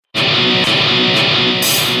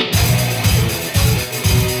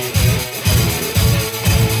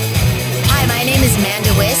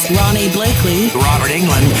Ronnie Blakely, Robert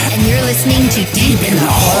England, and you're listening to Deep in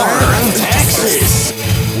the Horror of Texas.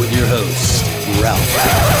 With your hosts, Ralph,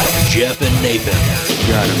 Jeff, and Nathan.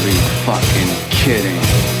 You gotta be fucking kidding.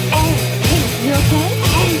 Hey, you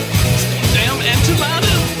okay? Damn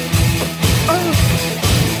enchilada.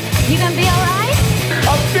 You gonna be alright?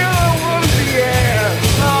 I'm feeling woozy, yeah.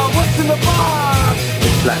 What's in the box?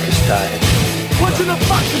 The black is tired. What's in the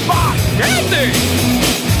fucking box? Anything.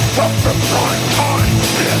 From the front on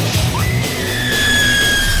this.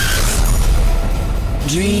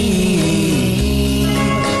 Dream,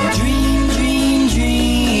 dream, dream,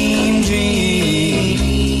 dream,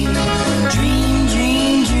 dream. Dream,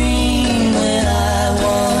 dream, dream when I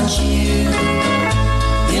want you.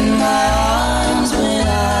 In my arms when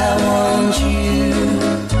I want you.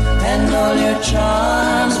 And all your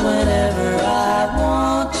charms whenever I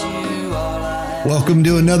want you. Welcome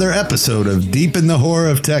to another episode of Deep in the Horror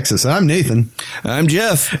of Texas. I'm Nathan. I'm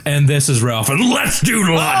Jeff. And this is Ralph. And let's do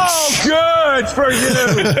lunch. Oh, good for you.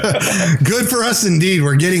 Good for us indeed.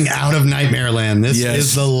 We're getting out of Nightmare Land. This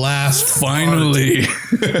is the last Finally.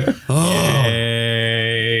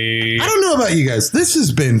 I don't know about you guys. This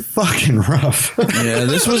has been fucking rough. Yeah,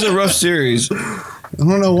 this was a rough series. I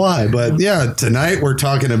don't know why, but yeah, tonight we're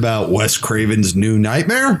talking about Wes Craven's New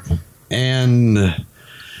Nightmare, and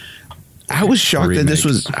I was shocked Remake. that this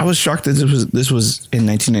was. I was shocked that this was in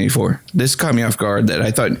 1994. This caught me off guard. That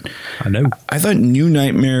I thought New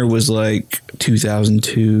Nightmare was like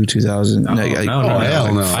 2002, 2000. No,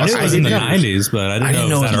 hell no. I knew it was in the 90s, but I didn't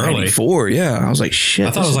know it was that early. 94. Yeah, I was like, shit.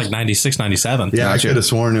 I thought it was like 96, 97. yeah, I could have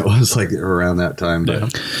sworn it was like around that time,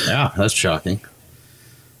 but Yeah. that's shocking.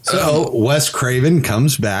 So Wes Craven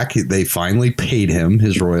comes back. They finally paid him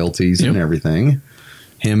his royalties and everything.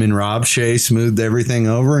 Him and Rob Shea smoothed everything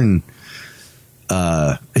over, and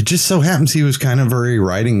it just so happens he was kind of already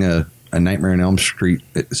writing a Nightmare on Elm Street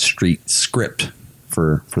script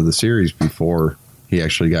for the series before he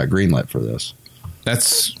actually got greenlit for this.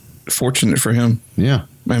 That's fortunate for him. Yeah.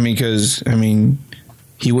 I mean, because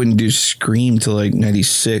he wouldn't do Scream till like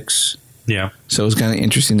 96. Yeah. So it was kind of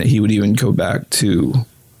interesting that he would even go back to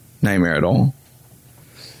Nightmare at all.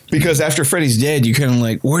 Because after Freddy's dead, you kind of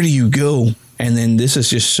like, where do you go? And then this is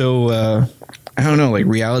just so, I don't know, like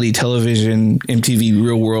reality television, MTV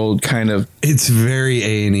Real World kind of. It's very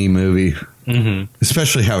A&E movie,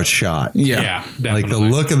 especially how it's shot. Yeah. Like the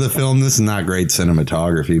look of the film, this is not great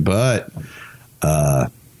cinematography, but I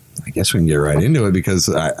guess we can get right into it because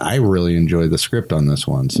I really enjoy the script on this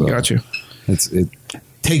one. So Got you. It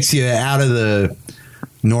takes you out of the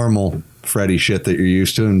normal Freddy shit that you're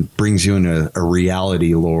used to and brings you into a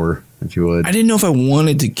reality lore, if you would. I didn't know if I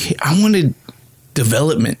wanted I wanted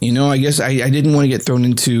development, you know. I guess I didn't want to get thrown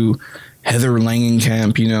into Heather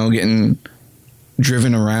Langenkamp, you know, getting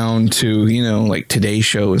driven around to, you know, like Today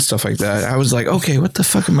Show and stuff like that. I was like, okay, what the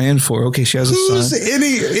fuck am I in for? Okay, she has a Who's son.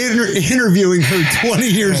 interviewing her 20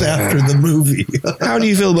 years after the movie? How do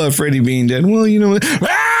you feel about Freddy being dead? Well, you know what?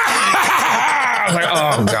 I was like,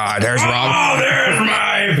 oh God, there's Robert. Oh, there's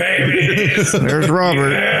my baby. There's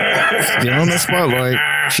Robert. Get on the spotlight.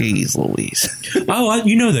 Jeez Louise. Oh,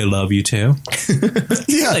 you know they love you too.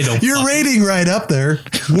 Yeah, They don't you're fuck. rating right up there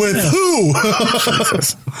with who?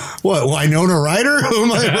 What, Winona Ryder? Who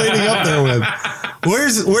am I rating up there with?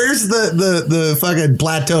 Where's the fucking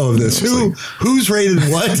plateau of this? Who's rated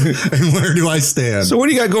what, and where do I stand? So what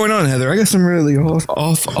do you got going on, Heather? I got some really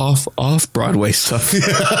off Broadway stuff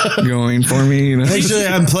going for me. You know? Actually,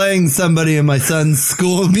 I'm playing somebody in my son's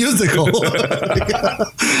school musical.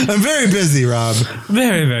 I'm very busy, Rob.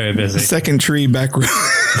 Very, very busy. Second tree back row.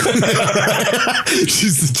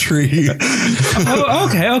 She's the tree. Oh,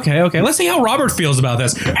 okay. Let's see how Robert feels about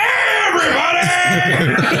this. Everybody!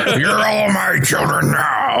 You're all my children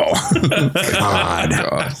now. God.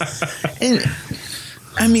 And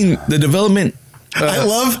I mean, the development. I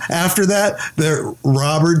love after that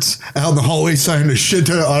Robert's out in the hallway signing a shit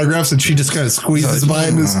ton of autographs, and she just kind of squeezes by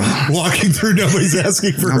and is walking through. Nobody's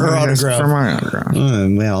asking for her autograph. For my autograph.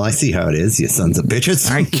 Well, I see how it is, you sons of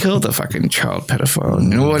bitches. I killed a fucking child pedophile.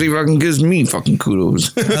 Nobody fucking gives me fucking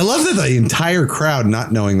kudos. I love that the entire crowd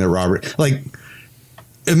not knowing that Robert, like,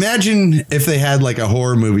 imagine if they had like a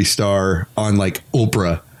horror movie star on like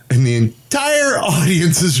Oprah, and the entire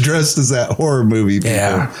audience is dressed as that horror movie people.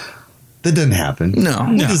 Yeah. That doesn't happen. No.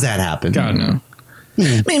 When does that happen? God, no.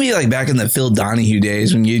 Maybe like back in the Phil Donahue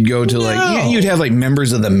days when you'd go to like you'd have like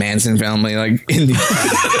members of the Manson family like in the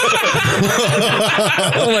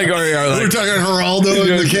like we're talking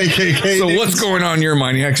Geraldo and the KKK. So what's going on in your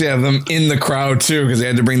mind? You actually have them in the crowd too because they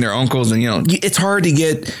had to bring their uncles, and you know it's hard to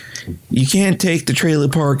get you can't take the trailer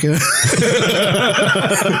park.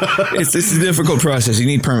 It's a difficult process. You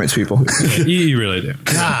need permits, people. You really do.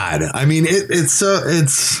 God, I mean, it is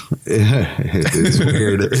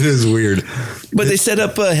weird. It is weird. But they set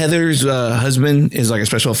up Heather's husband is like a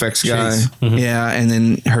special effects guy. Chase. Yeah, and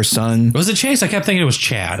then her son. Was it Chase? I kept thinking it was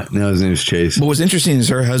Chad. No, his name's Chase. But what's interesting is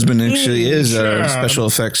her husband actually is a special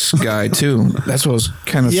effects guy too. That's what was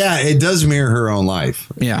kind of Yeah, it does mirror her own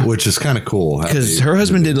life. Yeah. which is kind of cool. how because they- her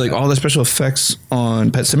husband did like all the special effects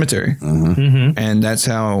on Pet Sematary, and that's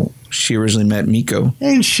how she originally met Miko.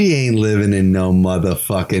 And she ain't living in no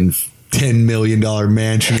motherfucking $10 million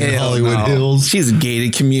mansion in Hell Hollywood no. Hills. She's a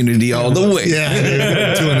gated community all the way.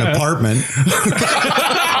 Yeah, to an apartment.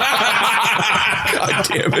 God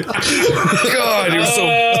damn it! God, you're so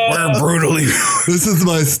we're brutally. This is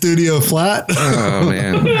my studio flat. Oh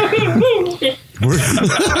man,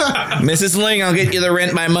 Mrs. Ling, I'll get you the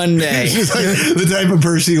rent by Monday. She's like the type of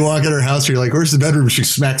person you walk in her house, you're like, where's the bedroom? She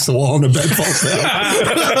smacks the wall and the bed falls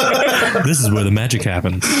down. This is where the magic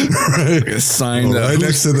happens. Signed Right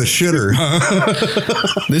next to the shitter.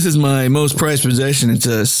 This is my most prized possession. It's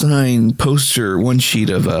a signed poster, one sheet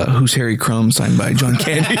of Who's Harry Crumb, signed by John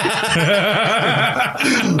Candy.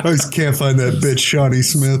 I just can't find that bitch, Shawnee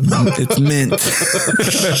Smith. It's mint.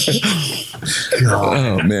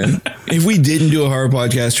 Oh man! If we didn't do a horror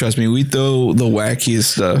podcast, trust me, we'd throw the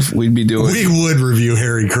wackiest stuff. We'd be doing. We would review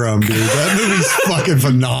Harry Crumb, dude. That movie's fucking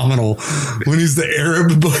phenomenal. When he's the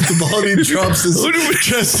Arab, but the ball he drops his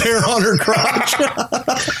chest hair on her crotch.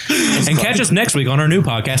 And catch us next week on our new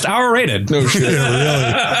podcast, Our Rated. No shit.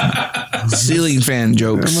 Yeah, really. Ceiling fan That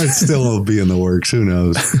jokes. might still be in the works. Who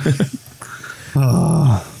knows?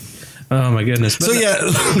 Oh my goodness! So yeah,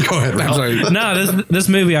 go ahead. I'm Ralph. sorry. No, this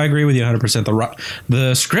movie, I agree with you 100%.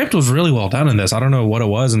 The script was really well done in this. I don't know what it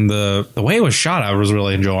was, and the way it was shot, I was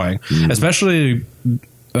really enjoying. Especially,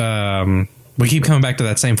 we keep coming back to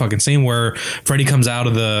that same fucking scene where Freddy comes out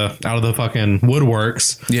of the fucking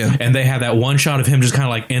woodworks, Yeah. and they have that one shot of him just kind of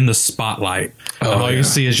like in the spotlight. Oh, and all yeah. you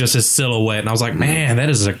see is just his silhouette, and I was like, man, that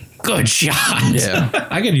is a good shot. Yeah.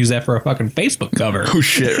 I could use that for a fucking Facebook cover. Oh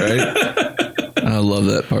shit! Right. I love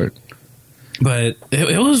that part. But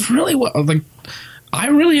it was really well. Like, I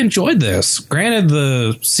really enjoyed this. Granted,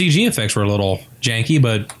 the CG effects were a little janky,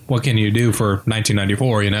 but what can you do for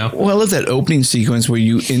 1994? You know? Well, I love that opening sequence where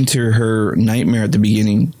you enter her nightmare at the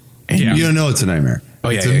beginning. And Yeah. You don't know it's a nightmare. Oh,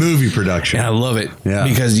 yeah, it's a yeah. movie production. And I love it. Yeah.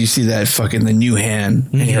 Because you see that fucking the new hand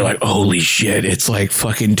and you're like, holy shit, it's like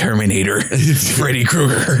fucking Terminator. Freddy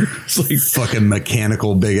Krueger. It's like Fucking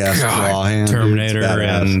mechanical big ass God, claw hand. It's Terminator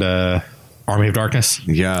badass. and Army of Darkness.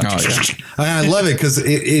 Yeah. Oh, yeah. I love it because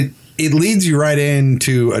it leads you right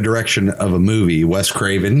into a direction of a movie. Wes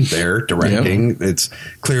Craven there directing. It's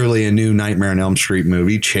clearly a new Nightmare on Elm Street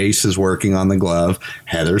movie. Chase is working on the glove.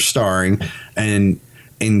 Heather's starring. And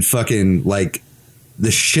fucking like the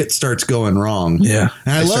shit starts going wrong. Yeah.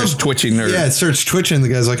 And I It love starts twitching there. Yeah, it starts twitching. The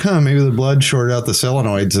guy's like, maybe the blood shorted out the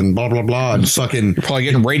solenoids and blah, blah, blah. And fucking You're probably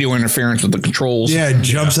getting radio interference with the controls. yeah,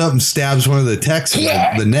 jumps up and stabs one of the techs in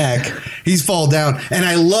the neck. He's fall down, and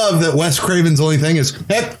I love that Wes Craven's only thing is,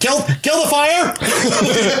 hey, kill the fire.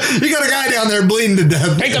 You got a guy down there bleeding to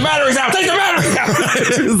death. Take the batteries out! Take the batteries out!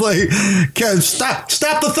 It's like,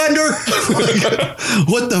 stop the thunder. Like,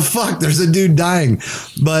 what the fuck? There's a dude dying,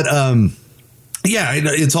 but yeah,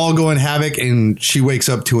 it's all going havoc, and she wakes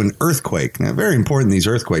up to an earthquake. Now, very important, these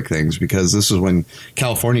earthquake things, because this is when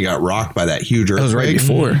California got rocked by that huge earthquake. That was right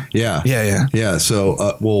before. Yeah. Yeah. Yeah,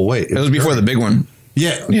 so, well, wait. It was before the big one.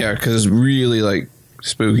 Yeah. Yeah, because it's really like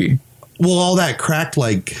spooky. Well, all that cracked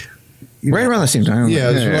like... Right around the same time. Yeah,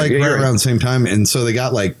 it was like you're right right. around the same time. And so they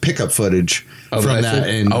got like pickup footage Of from that that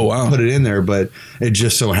shit? and Oh, wow. put it in there. But it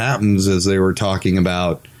just so happens as they were talking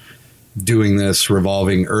about doing this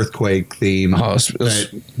revolving earthquake theme Oh,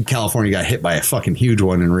 that California got hit by a fucking huge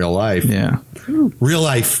one in real life. Yeah. Real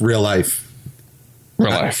life. Real life.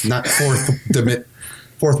 Not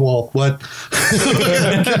fourth wall. What?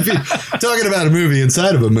 Talking about a movie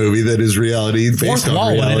inside of a movie that is reality. Fourth based on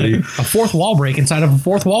wall, reality. a fourth wall break inside of a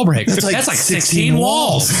fourth wall break. That's That's like like 16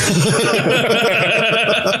 walls.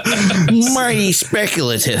 Mighty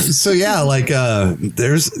speculative. So yeah, like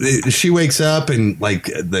she wakes up and like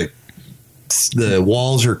the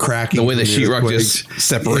walls are cracking. The way the from sheetrock earthquake. just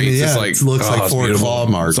separates. Yeah, It's like, it looks like it's 4 beautiful. claw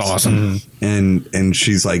marks. It's awesome. And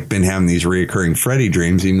she's like been having these reoccurring Freddy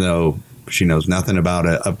dreams, even though she knows nothing about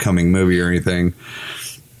an upcoming movie or anything.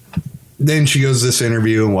 Then she goes to this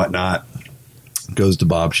interview and whatnot. Goes to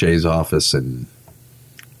Bob Shea's office and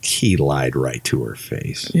he lied right to her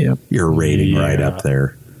face. Yep. Your rating right up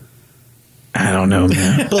there. I don't know,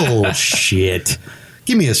 man. Bullshit.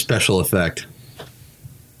 Give me a special effect.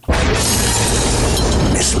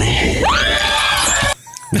 honestly.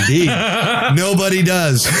 Indeed. Nobody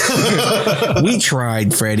does. We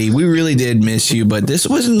tried, Freddie. We really did miss you, but this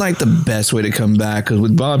wasn't like the best way to come back. Because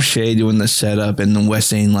with Bob Shea doing the setup and then Wes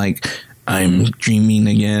saying like, I'm dreaming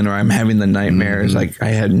again or I'm having the nightmares. Like I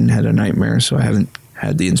hadn't had a nightmare, so I haven't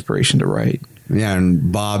had the inspiration to write. Yeah,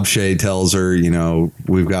 and Bob Shea tells her, you know,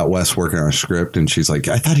 we've got Wes working on a script, and she's like,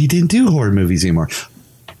 I thought he didn't do horror movies anymore.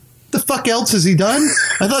 The fuck else has he done?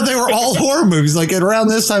 I thought they were all horror movies. Like at around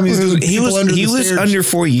this time, he was under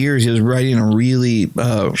 4 years. He was writing a really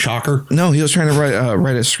Shocker. No, he was trying to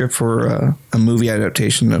write a script for a movie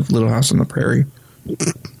adaptation of Little House on the Prairie.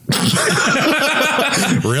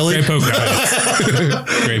 Really? Great poker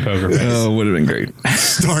face. Great poker face. Oh, would have been great.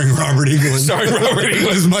 Starring Robert Englund.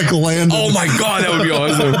 As Michael Landon. Oh my god, that would be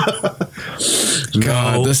awesome.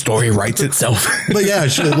 God, the story writes itself. But yeah,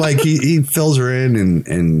 he fills her in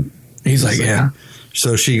and he's like, yeah.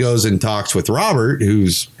 So she goes and talks with Robert,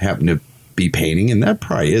 who's happened to be painting, and that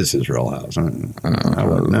probably is his real house. I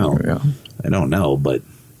don't know. Yeah. I don't know, but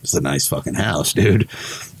it's a nice fucking house, dude.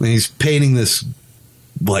 And he's painting this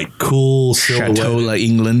like cool silhouette. Chateau La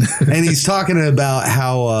England. And he's talking about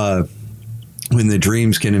how when the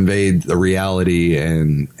dreams can invade the reality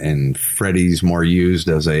and Freddy's more used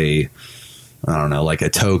as a, I don't know, like a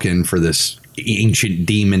token for this ancient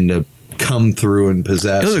demon to come through and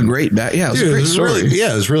possess. It was a great it was a great story.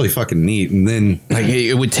 It was really fucking neat. And then like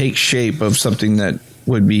it would take shape of something that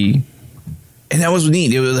would be, and that was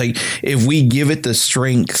neat. It was like if we give it the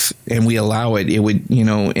strength and we allow it, it would, you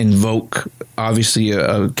know, invoke obviously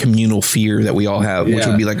a communal fear that we all have, which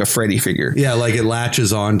would be like a Freddy figure. Yeah, like it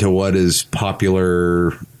latches on to what is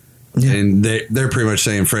popular. Yeah. And they're pretty much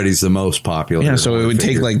saying Freddy's the most popular. Yeah, so it would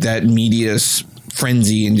take like that media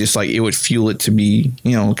frenzy and just like it would fuel it to be,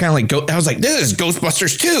 you know, kind of like I was like, this is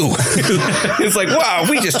Ghostbusters 2. It's like, wow, if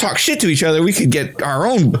we just talk shit to each other, we could get our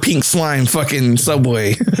own pink slime fucking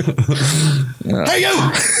subway. Hey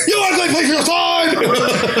you ugly place your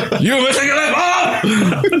slime! You missing your lip off!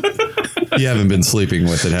 You haven't been sleeping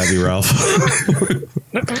with it, have you, Ralph?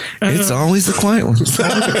 It's always the quiet ones.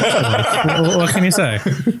 What can you say?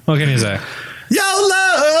 What can you say? Yo,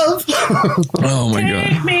 love! Oh my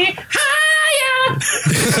god. Me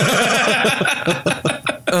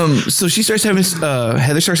So she starts having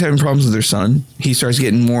Heather starts having problems with her son. He starts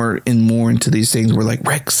getting more and more into these things where like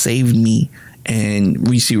Rex saved me, and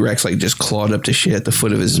we see Rex like just clawed up to shit at the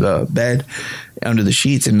foot of his bed under the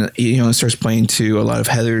sheets, and you know it starts playing to a lot of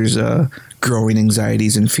Heather's growing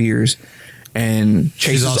anxieties and fears. And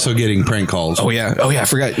she's also getting prank calls. Oh yeah, I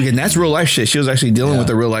forgot. And that's real life shit. She was actually dealing with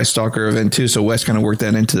a real life stalker event too. So Wes kind of worked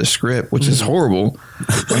that into the script, which is horrible.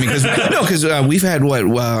 I mean, because we've had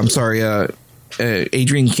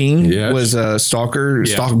Adrian King was a stalker,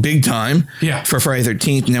 stalked big time. Yeah. For Friday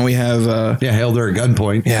 13th. Now we have held her at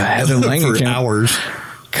gunpoint. Yeah, Heather Langenkamp for hours.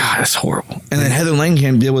 God, that's horrible. And then Heather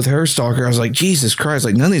Langenkamp deal with her stalker. I was like, Jesus Christ!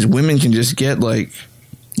 Like none of these women can just get like,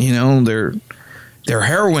 you know, they're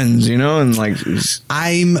heroines, you know, and like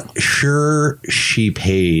I'm sure she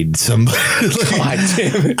paid somebody. God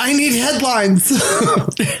damn it. I need headlines.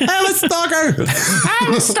 I'm a stalker.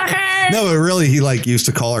 No, but really, he like used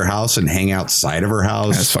to call her house and hang outside of her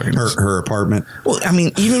house. That's fucking her apartment. Well, I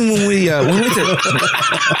mean, even when we went to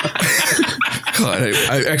God,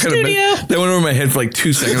 I kind of that went over my head for like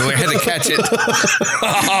 2 seconds. I had to catch it.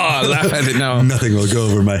 I laugh at it now. Nothing will go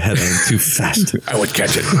over my head. I'm too fast. I would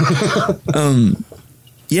catch it.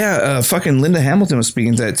 Fucking Linda Hamilton was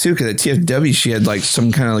speaking to that too, because at TFW she had like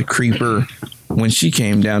some kind of like creeper when she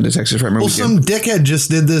came down to Texas. Right? Some dickhead just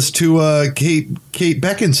did this to Kate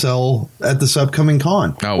Beckinsale at this upcoming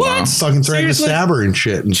con. Oh wow! Fucking threatened to stab her and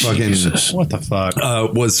shit, and Jesus. fucking What the fuck?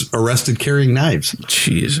 was arrested carrying knives.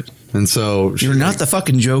 Jeez. And so you're not the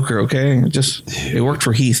fucking Joker, okay? It worked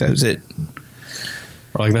for Heath. That was it.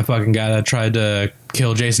 Or like that fucking guy that tried to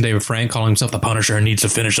kill Jason David Frank, calling himself the Punisher and needs to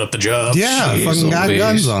finish up the job. Yeah, fucking got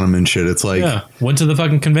guns on him and shit. It's like, went to the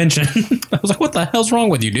fucking convention. I was like, what the hell's wrong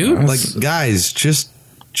with you, dude? Like, guys, just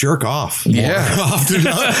jerk off. Yeah. Up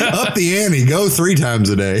the ante. Go 3 times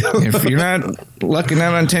a day. If you're not lucking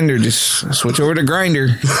out on Tinder, just switch over to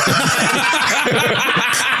Grindr.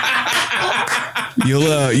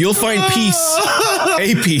 You'll find peace.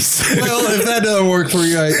 A peace. Well, if that doesn't work for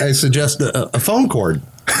you, I suggest a phone cord.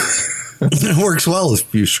 It works well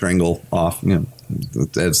if you strangle off, you know,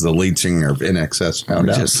 as the lead singer of INXS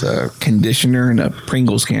found out. Just a conditioner and a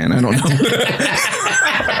Pringles can. I don't know.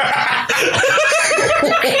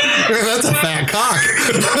 That's a fat cock.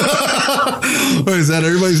 What, is that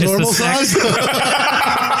everybody's normal size?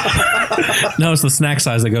 No, it's the snack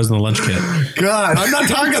size that goes in the lunch kit. God, I'm not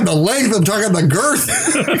talking the length. I'm talking the girth.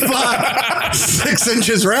 Fuck, 6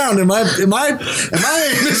 inches round. Am I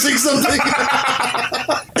missing something?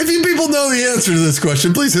 If you people know the answer to this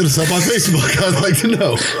question, please hit us up on Facebook. I'd like to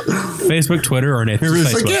know. Facebook, Twitter, or Nathan's It's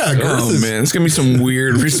Facebook. like, yeah, girth Oh is. man, it's gonna be some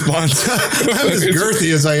weird response. I'm as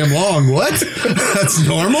girthy as I am long. What? That's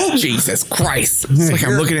normal? Jesus Christ! It's like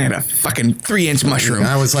I'm looking at a fucking 3-inch mushroom.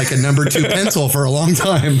 I was like a number 2 pencil for a long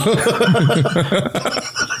time.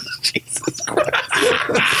 Jesus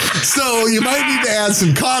Christ! So you might need to add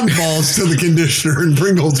some cotton balls to the conditioner and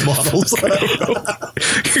Pringles bottles.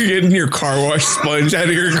 You're getting your car wash sponge out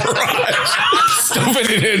of your garage, stuffing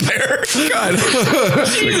it in there. God,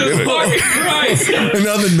 Jesus fucking Christ! An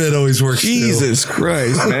oven mitt always works. Jesus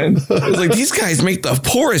Christ, man! It's like these guys make the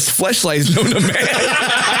poorest fleshlights known to man.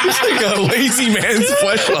 It's like a lazy man's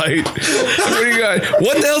fleshlight. What do you got?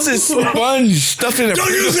 What the hell's this sponge stuffed in a? Don't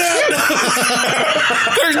use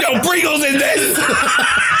that. There's no Pringles in this.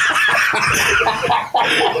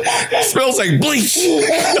 Smells like bleach.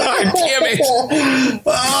 God damn it.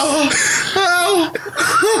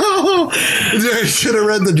 I should have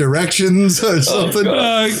read the directions or something.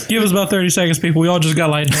 Give us about 30 seconds, people. We all just got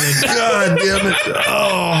lightheaded. God damn it.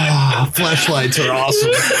 Oh, flashlights are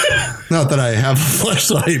awesome. Not that I have a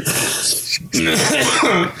flashlight.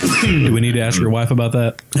 Do we need to ask your wife about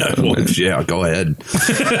that? Yeah, go ahead.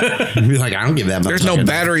 Be like, I don't give that much. There's no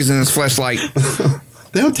batteries in this flashlight.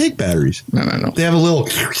 They don't take batteries. No. They have a little.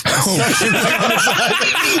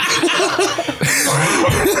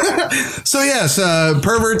 So yes,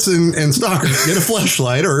 perverts and stalkers get a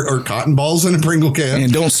flashlight or cotton balls in a Pringle can.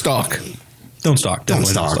 And don't stalk. Don't stalk. Don't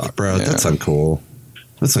Definitely stalk, bro. That's uncool.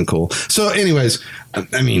 That's uncool. So, anyways,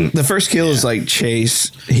 I mean, The first kill is like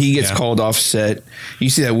Chase. He gets called off set. You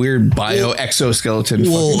see that weird bio exoskeleton.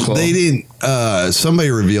 well, fucking claw. they didn't.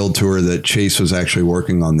 Somebody revealed to her that Chase was actually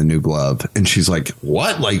working on the new glove, and she's like,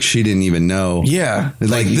 "What?" Like she didn't even know. Yeah,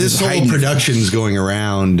 like he this was whole hiding it. production's going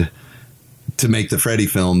around to make the Freddy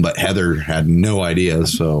film, but Heather had no idea.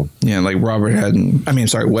 So Yeah, like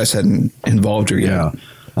Wes hadn't involved her yet. yeah.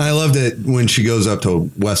 I loved it when she goes up to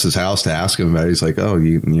Wes's house to ask him about it. He's like, "Oh,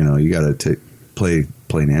 you got to play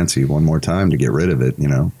Nancy one more time to get rid of it,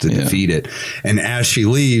 to defeat it." And as she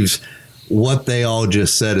leaves, what they all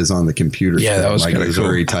just said is on the computer. Yeah, that was like kinda it was cool.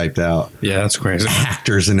 already typed out. Yeah, that's crazy.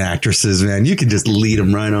 Actors and actresses, man, you can just lead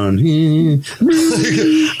them right on.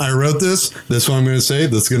 I wrote this. This is what I'm going to say.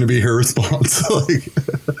 That's going to be her response.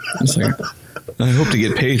 It's like, I hope to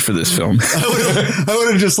get paid for this film. I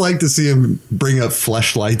would have just liked to see him bring up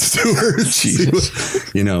fleshlights to her.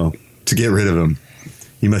 To get rid of him.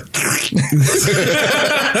 You must. You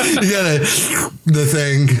gotta the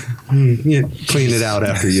thing. Clean it out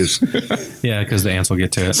after use. Yeah, because the ants will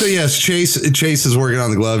get to it. So yes, Chase is working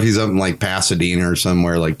on the glove. He's up in like Pasadena or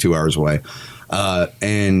somewhere like 2 hours away,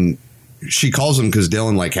 and she calls him because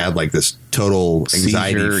Dylan had this total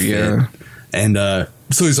anxiety Seizure, fit. yeah. And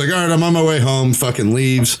so he's like, "All right, I'm on my way home." Fucking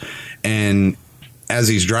leaves, and as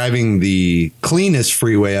he's driving the cleanest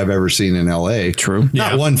freeway I've ever seen in LA, True.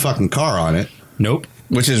 not Yeah. one fucking car on it, Nope.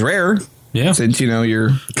 Which is rare. Yeah. Since you're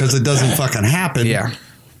because it doesn't fucking happen. yeah.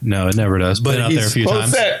 No, it never does. But Been out there a he's few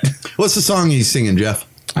times. What's the song he's singing, Jeff?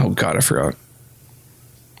 Oh God, I forgot.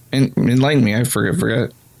 Enlighten me. I forgot.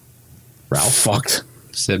 Ralph. Fucked.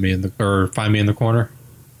 Sit me or find me in the corner.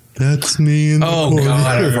 That's me in the Oh corner.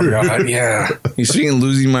 God, I forgot. Yeah. He's singing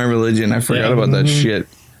 "Losing My Religion." I forgot about that shit.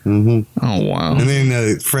 Mhm. Oh wow. And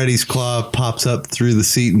then Freddy's claw pops up through the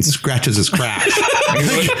seat and scratches his crack.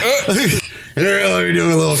 Really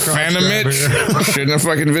doing a little crotch Phantom grab Mitch. here. Shouldn't have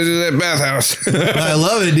fucking visited that bathhouse. I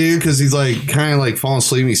love it, dude, because he's kind of falling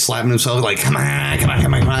asleep. And he's slapping himself like, come on,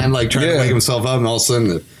 trying to wake himself up, and all of a sudden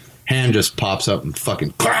the hand just pops up and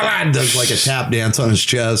fucking does like a tap dance on his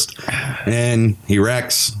chest, and he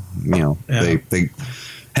wrecks. They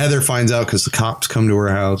Heather finds out because the cops come to her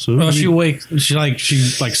house. Well, she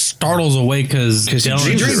startles awake because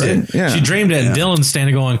she dreamed it. Yeah. She dreamed it, and Dylan's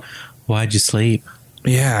standing going, "Why'd you sleep?"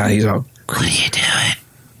 Yeah, he's all. What are you doing?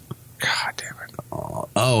 God damn it.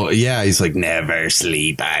 Oh yeah, he's like, never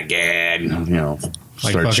sleep again. Like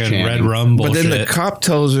starts fucking chanting. Red Rum But bullshit. then the cop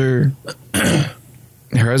tells her her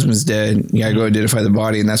husband's dead. You gotta go identify the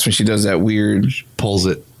body, and that's when she does that weird. Pulls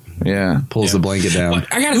the blanket down.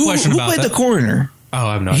 I got a question who about played that. the coroner? Oh,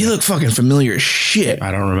 I have no He idea. looked fucking familiar as shit.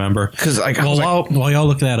 I don't remember. Because I was Well, while y'all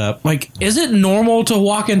look that up, is it normal to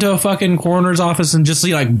walk into a fucking coroner's office and just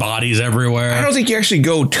see bodies everywhere? I don't think you actually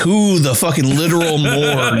go to the fucking literal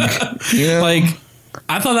morgue. You know?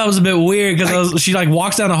 I thought that was a bit weird because she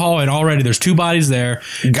walks down the hall and already there's 2 bodies there.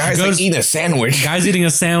 guys She goes- eating a sandwich. Guy's eating a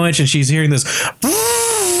sandwich and she's hearing this.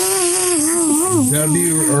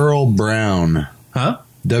 W. Earl Brown. Huh?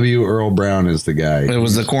 W. Earl Brown is the guy. It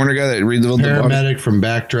was the corner guy that read the body. Paramedic from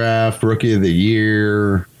Backdraft, Rookie of the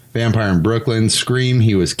Year, Vampire in Brooklyn, Scream.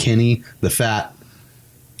 He was Kenny, the fat.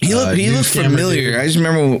 He looked news camera familiar. dude. I just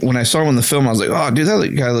remember when I saw him in the film, I was like, oh, dude,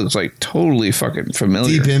 that guy looks like totally fucking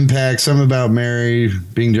familiar. Deep Impact, Something About Mary,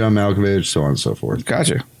 Being John Malkovich, so on and so forth.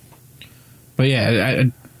 Gotcha. But yeah, that'd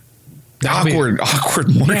be- Awkward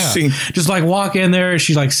work Yeah. scene. Just like walk in there,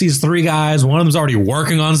 she like sees 3 guys. One of them's already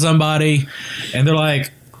working on somebody, and they're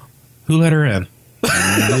like, "Who let her in?"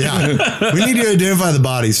 Yeah, we need to identify the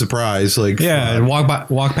body. Surprise! Like, Yeah, and walk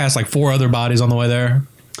past like 4 other bodies on the way there.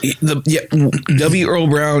 W. Earl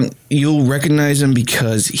Brown, you'll recognize him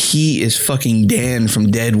because he is fucking Dan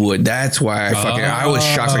from Deadwood. That's why I was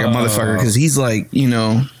shocked like a motherfucker because he's like, you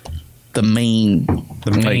know, the main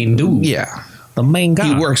dude. Yeah, The main guy.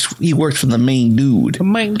 He works for the main dude. The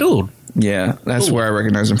main dude. Yeah, that's where I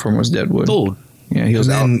recognize him from was Deadwood. Dude. Yeah, he was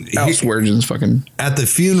out And then Swearengen's fucking. at the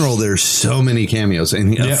funeral, there's so many cameos,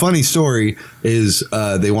 and a funny story is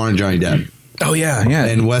they wanted Johnny Depp. Oh yeah, yeah.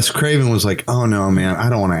 And Wes Craven was like, "Oh no, man, I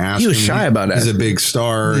don't want to ask." He was him. shy about it. He's a big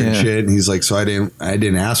star and Yeah. shit, and he's like, "So I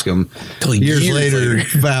didn't ask him." Till Years years later,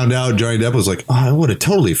 later. found out Johnny Depp was like, "Oh, I would have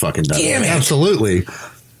totally fucking done Damn it, it. absolutely."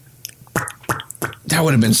 That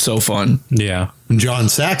would have been so fun. Yeah. And John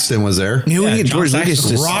Saxton was there, You know, we get John George Lucas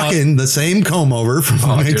Saxton to rocking the same comb over from the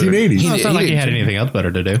 1980s. Well, it's not he like he did- had anything else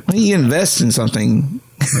better to do. He invests in something.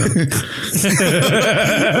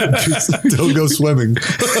 Don't go swimming.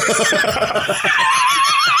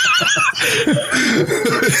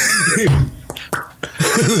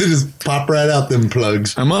 They just pop right out them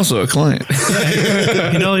plugs. I'm also a client.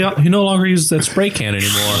 He no longer uses that spray can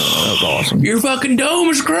anymore. That's awesome. Your fucking dome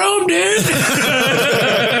is chrome, dude.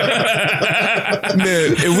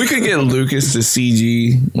 Man, if we could get Lucas to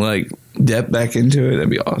CG like Depp back into it, that'd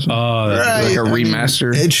be awesome. Oh, that- Like a I mean,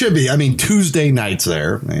 remaster. it should be. I mean, Tuesday night's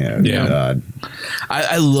there. Yeah. God.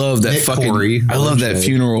 I love that Nick fucking. Corey. I love that Shit.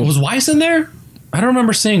 funeral. was Weiss in there? I don't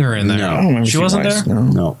remember seeing her in there. No. I don't remember She seeing wasn't Weiss, there? no.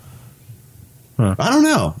 No. Huh. I don't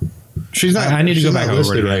know. She's not. I need to she's go not back over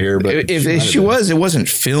listed it right again. here. But If might have she been. was, it wasn't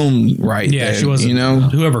filmed right. Yeah, then, she wasn't. You know,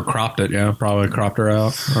 Whoever cropped it, probably cropped her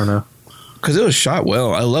out. I don't know. because it was shot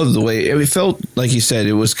well. I love the way it felt. Like you said,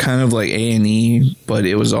 it was kind of like A&E, but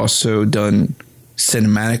it was also done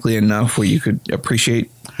cinematically enough where you could appreciate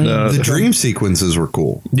the dream sequences were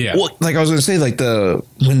cool. Yeah. Well, like I was gonna say, like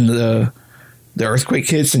when the earthquake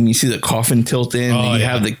hits and you see the coffin tilt in, and you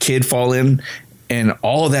have the kid fall in, and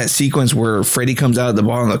all of that sequence where Freddy comes out at the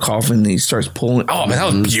bottom of the coffin and he starts pulling. Oh man,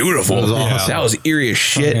 that was beautiful. That was awesome. That was eerie as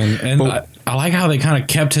shit. And But- I like how they kind of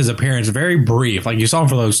kept his appearance very brief. Like you saw him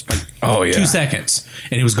for those 2 seconds,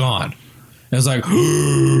 and he was gone. And it was like,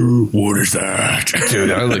 what is that? dude,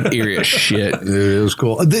 that looked eerie as shit. Dude, it was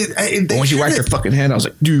cool. They But when she whacked her fucking head, I was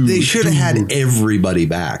like, dude, They should have had everybody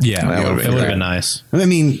back. Yeah, That would've it been would have great. been nice. I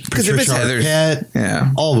mean, Because if Patricia it's Heather's- Arquette,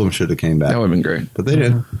 Yeah, all of them should have came back, that would have been great. but they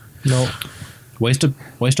did. No, wasted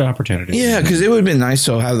opportunity. Yeah, because it would have been nice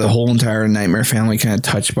to have the whole entire Nightmare family kind of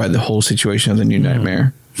touched by the whole situation of the new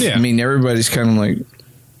Nightmare. Yeah. I mean, everybody's kind of like,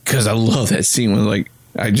 because I love that scene when like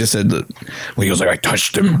I just said that when he goes like I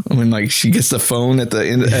touched him when like she gets the phone at the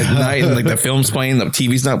end at night and like the film's playing, the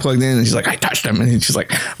TV's not plugged in, and she's like I touched him, and she's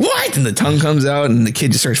like what? And the tongue comes out, and the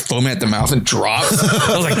kid just starts foaming at the mouth and drops.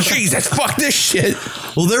 I was like, Jesus, fuck this shit.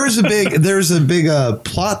 Well, there was a big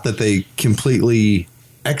plot that they completely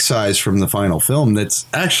excised from the final film. That's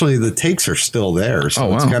actually the takes are still there, so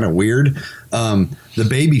Oh, it's wow. kind of weird. The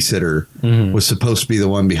babysitter was supposed to be the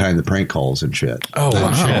one behind the prank calls and shit. Oh, That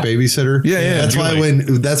wow. shit babysitter. Yeah.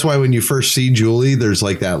 That's why when you first see Julie, there's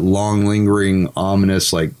like that long, lingering,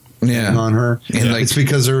 ominous thing on her. And, like- it's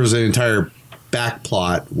because there was an entire back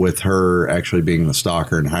plot with her actually being the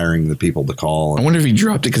stalker and hiring the people to call. I wonder if he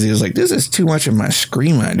dropped it because he was like, this is too much of my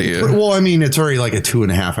Scream idea. Well, I mean, it's already like a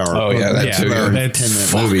 2.5 hour. Oh, yeah, that too, yeah.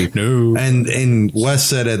 10-minute movie. No. And Wes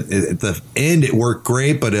said at the end it worked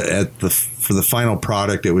great, but for the final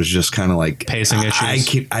product, it was just kind of like Pacing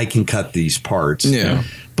issues. I can cut these parts. Yeah.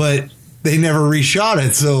 but they never reshot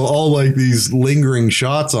it, so all like these lingering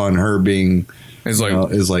shots on her being. It's like,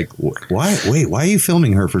 is like, why? Wait, why are you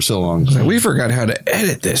filming her for so long? we forgot how to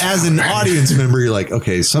edit this. As an audience member, you're like,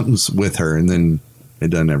 okay, something's with her, and then it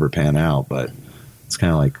doesn't ever pan out. But it's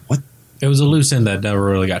kind of like, what? It was a loose end that never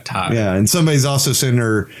really got tied. Yeah, and somebody's also sent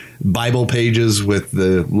her Bible pages with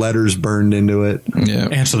the letters burned into it. Yeah.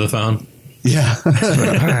 Answer the phone. Yeah,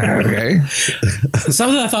 Okay.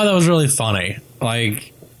 Something I thought that was really funny,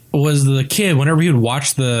 like, was the kid whenever he would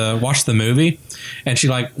watch the movie, and she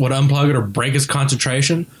like would unplug it or break his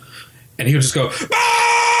concentration, and he would just go,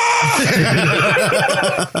 "Ah!"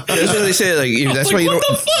 That's what they say. Like that's why you don't.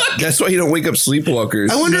 That's why you don't wake up sleepwalkers.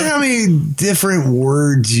 I wonder how many different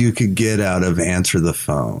words you could get out of answer the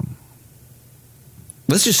phone.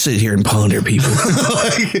 Let's just sit here and ponder, people.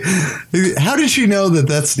 Like, how did she know that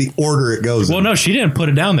that's the order it goes Well, in? no, she didn't put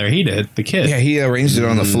it down there. He did. The kid. Yeah, he arranged it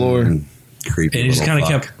on the floor. Creepy. And he just little kind of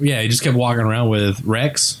fuck. kept. Yeah, he just kept walking around with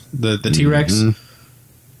Rex, the T-Rex.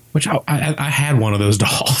 Which I had one of those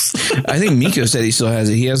dolls. I think Miko said he still has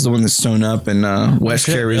it. He has the one that's sewn up, and Wes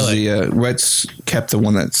Shit, carries really? Wes kept the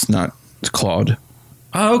one that's not clawed.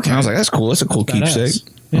 Oh, okay. And I was like, that's cool. That's a cool Badass.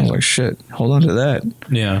 keepsake. Yeah. I was like, shit, hold on to that.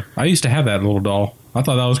 Yeah, I used to have that little doll. I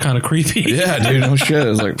thought that was kind of creepy. Yeah, dude, no shit. I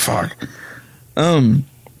was like, fuck.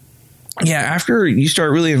 Yeah, after you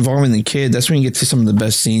start really involving the kid, that's when you get to some of the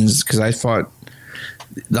best scenes, because I thought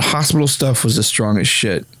the hospital stuff was the strongest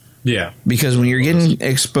shit. Yeah. Because when you're getting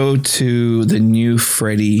exposed to the new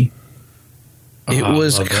Freddy, it I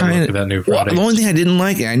was love that kind look of of that new well, Freddy. the only thing I didn't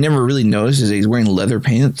like, and I never really noticed, is that he's wearing leather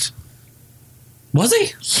pants. Was he?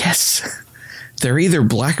 Yes, they're either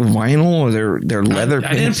black vinyl or they're leather I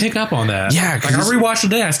pants. didn't pick up on that. Yeah, like 'cause I rewatched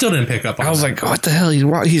today. I still didn't pick up on I was that. like, what the hell?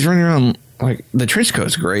 He's running around like the trench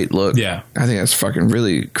coat's great. Look, Yeah. I think that's fucking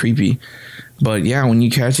really creepy. But yeah, when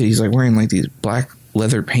you catch it, he's like wearing like these black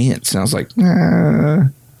leather pants, and I was like,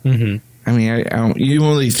 Mm-hmm. I mean, I don't. You don't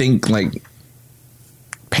really think like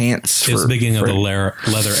pants. It's the beginning of the leather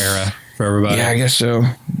era for everybody. Yeah, I guess so.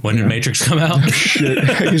 When did Matrix come out? Shit.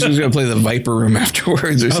 I guess he was gonna play the Viper Room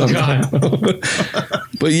afterwards or something. God.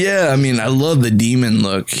 But yeah, I mean, I love the demon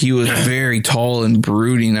look. He was very tall and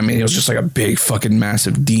brooding. I mean, he was just like a big fucking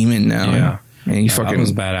massive demon now. Yeah. And he That fucking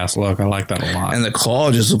was a badass look. I like that a lot. and the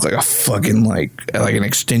claw just looked like a fucking like an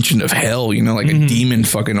extension of hell, you know, like a demon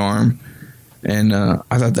fucking arm. And I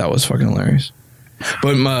thought that was fucking hilarious.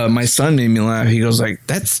 But my son made me laugh. He goes like,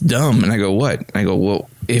 "That's dumb," and I go, "What?" I go, "Well,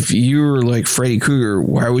 if you were like Freddy Krueger,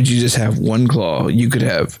 why would you just have one claw? You could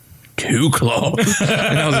have 2 claws."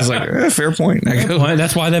 And I was just like, "Fair point." I go, Well,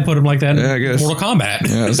 that's why they put him like that in Yeah, I guess. Mortal Kombat.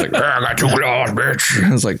 yeah, I was like, "I got 2 claws, bitch."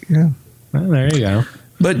 I was like, "Yeah." Well, there you go.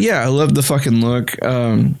 But yeah, I love the fucking look.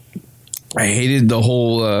 I hated the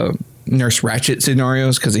whole Nurse Ratched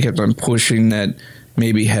scenarios because they kept on pushing that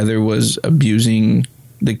maybe Heather was abusing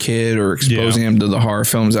the kid or exposing him to the horror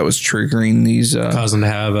films that was triggering these Causing to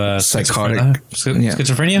have psychotic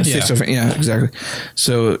schizophrenia. Yeah, exactly.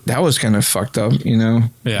 So that was kind of fucked up, you know.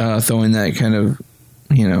 Yeah. Throwing that kind of,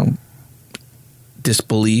 you know,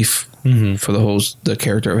 disbelief for the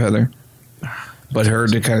character of Heather. But her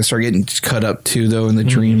to kind of start getting cut up too, though, in the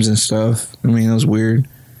dreams and stuff. I mean, it was weird.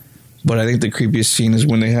 But I think the creepiest scene is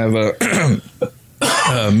when they have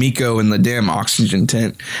Miko in the damn oxygen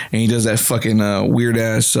tent, and he does that fucking weird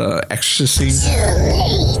ass ecstasy.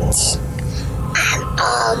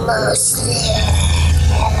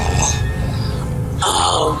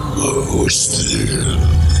 Almost there.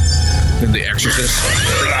 The Exorcist.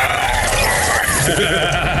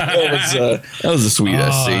 that was a sweet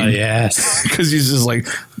ass Oh, scene. yes. Because he's just like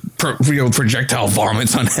projectile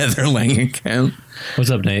vomits on Heather Langenkamp. What's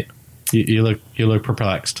up, Nate? You look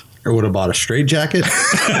perplexed. Or would have bought a straight jacket.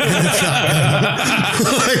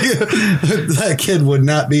 That kid would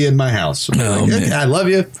not be in my house. Oh, Like, man. I love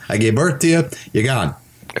you. I gave birth to you. You're gone.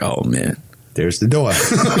 Oh man. There's the door.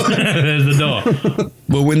 There's the door.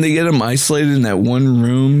 But when they get him isolated in that one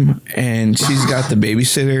room, and she's got the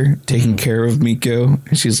babysitter taking care of Miko,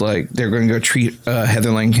 and she's like, they're going to go treat Heather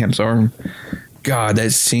Langenkamp's arm. God,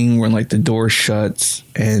 that scene where like the door shuts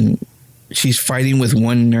and she's fighting with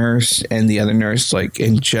one nurse, and the other nurse like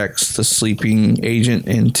injects the sleeping agent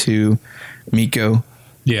into Miko,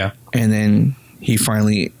 Yeah. and then he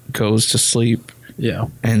finally goes to sleep, Yeah.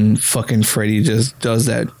 and fucking Freddy just does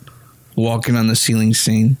that walking on the ceiling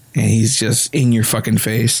scene, and he's just in your fucking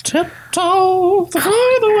face. Tiptoe through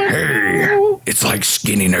the window. Hey, it's like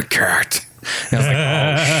skinning a cat. And I was like,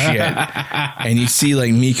 oh shit. And you see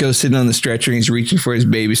like Miko sitting on the stretcher, and he's reaching for his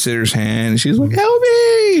babysitter's hand, and she's like, help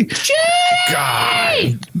me.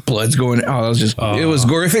 God. Blood's going. Oh, that was just, it was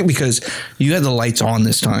horrific because you had the lights on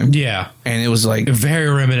this time. Yeah. And it was like, Very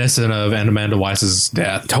reminiscent of Amanda Weiss's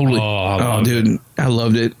death. totally. I Oh, loved dude, it. I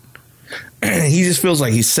loved it. He just feels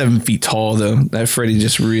like he's 7 feet tall, though. That Freddy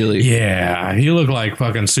just really. Yeah. He looked like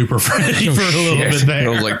fucking Super Freddy for a little bit Shit. there.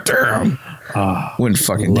 I was like, damn. Wouldn't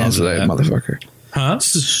fucking dance with that that. motherfucker. Huh?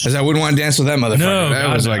 Because I wouldn't want to dance with that motherfucker. No, that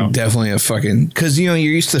God, was no. like definitely a fucking. Because, you know,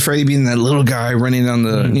 you're used to Freddy being that little guy running on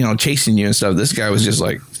the, you know, chasing you and stuff. This guy was just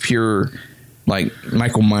like pure like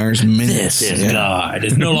Michael Myers minutes. This is God.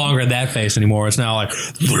 It's no longer that face anymore. It's now like,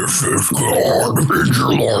 this is God in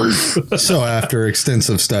your life. So after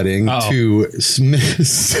extensive studying Oh. to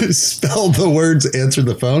spell the words "answer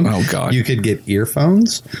the phone," Oh, God. you could get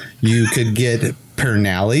earphones, you could get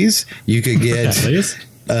pernallies, you could get Please?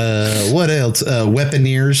 what else?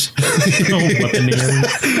 Weaponeers.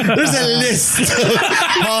 Weaponeer. There's a list.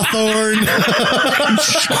 Hawthorne.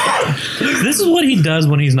 This is what he does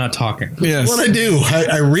when he's not talking. Yes. What I do,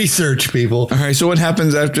 I research people. All right. So what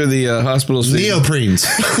happens after the hospital scene? Neoprenes.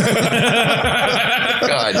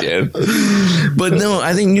 God, dude. But no,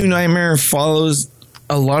 I think New Nightmare follows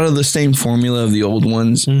a lot of the same formula of the old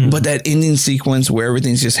ones, but that ending sequence where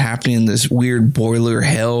everything's just happening in this weird boiler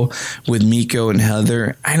hell with Miko and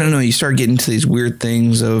Heather, I don't know, you start getting to these weird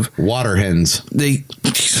things of Water hens.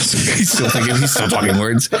 he's still talking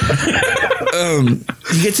words. You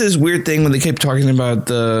get to this weird thing when they keep talking about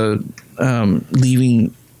the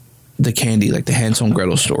leaving the candy, like the Hansel and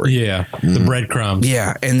Gretel story. Yeah. The breadcrumbs.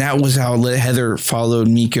 Yeah, and that was how Heather followed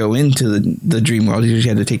Miko into the dream world. She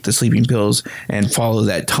had to take the sleeping pills and follow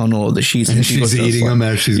that tunnel of the sheets. And she she's goes to the eating floor. them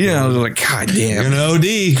as she's Yeah, I going. was like, God You're damn. gonna OD.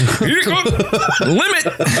 Limit.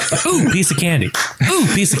 Ooh, piece of candy. Ooh,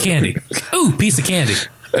 piece of candy. Ooh, piece of candy.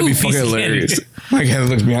 That'd be Ooh, fucking piece of hilarious. candy. Like Heather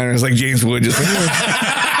looks behind her, it's like James Wood just like,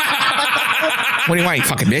 what do you want, you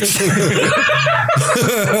fucking bitch?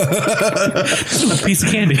 Ooh, piece of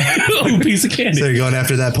candy. Ooh, piece of candy. So you're going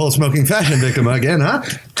after that pole smoking fashion victim again, huh?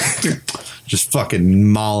 Just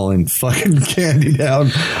fucking mauling fucking candy down.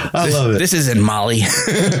 I love it. This isn't Molly.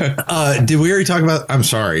 Did we already talk about? I'm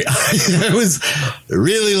sorry. I was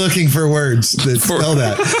really looking for words that spell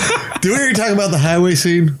that. Did we already talk about the highway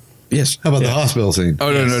scene? Yes. How about the hospital scene?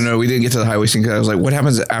 Oh, no. We didn't get to the highway scene because I was like, what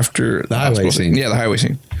happens after the highway hospital scene. Yeah, the highway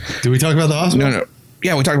scene. Did we talk about the hospital? No.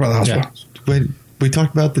 Yeah, we talked about the hospital. Wait, we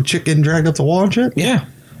talked about the chick getting dragged up the wall and shit? Yeah.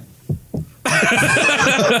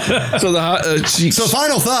 So So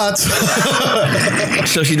final thoughts.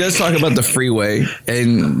 So she does talk about the freeway,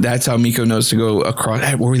 and that's how Miko knows to go across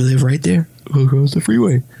where we live right there. We'll go across the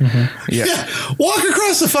freeway. Yeah. Yeah, walk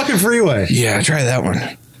across the fucking freeway. Yeah, try that one.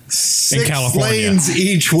 6 California. lanes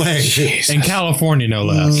each way. In California, no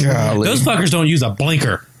less. Golly. Those fuckers don't use a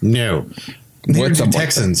blinker. No. What's Neither up, do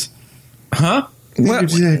Texans. Huh? Well,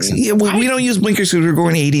 yeah, we don't use blinkers because we're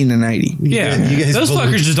going 80 to 90. Yeah. You guys Those believe-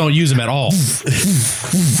 fuckers just don't use them at all.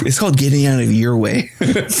 It's called getting out of your way.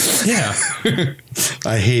 Yeah.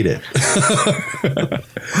 I hate it.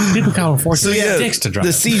 People in California So, yeah, dicks to drive.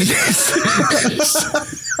 The CG.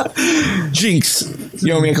 Jinx.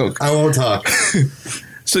 Yo, me a Coke. I won't talk.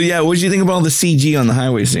 So, yeah, what did you think about all the CG on the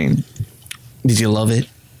highway scene? Did you love it?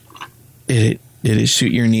 Did it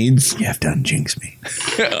suit your needs? You have to unjinx me.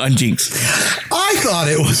 Unjinx. I thought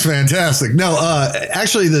it was fantastic. No,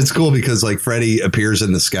 actually, that's cool because like Freddy appears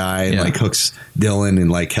in the sky and Yeah. like hooks Dylan and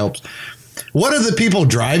like helps. What are the people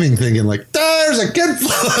driving thinking? Like, there's a kid,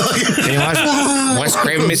 Wes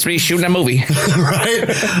Craven missed me shooting a movie. right?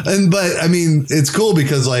 But I mean, it's cool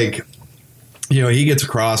because like, you know, he gets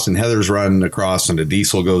across and Heather's running across and the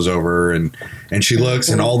diesel goes over and she looks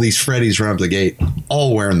and all these Freddys run up the gate,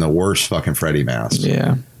 all wearing the worst fucking Freddy masks.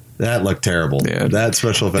 Yeah. That looked terrible. Yeah. That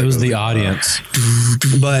special effect. it was the audience.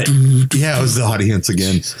 But yeah, it was the audience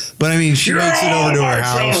again. But I mean, she makes it over to her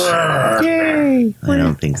house. I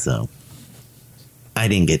don't think so. I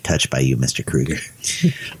didn't get touched by you, Mr. Krueger.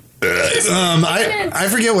 I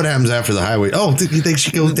forget what happens after the highway. Oh, you think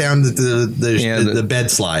she goes down the bed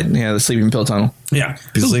slide? Yeah, the sleeping pill tunnel. Yeah.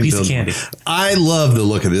 Ooh, Sleeping piece of pills. candy. I love the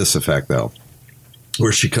look of this effect though,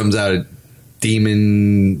 where she comes out of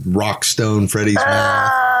demon rockstone Freddy's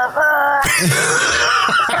mouth.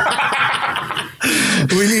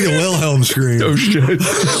 We need a Wilhelm scream. Oh, shit.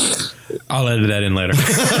 I'll edit that in later.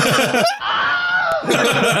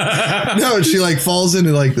 No, she like falls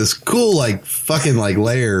into like this cool like fucking like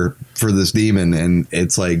lair for this demon, and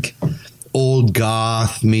it's like old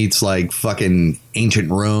goth meets like fucking ancient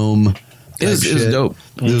Rome. It was shit. dope.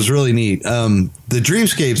 It was really neat. The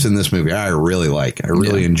dreamscapes in this movie I really like. I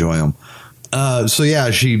really enjoy them. So yeah,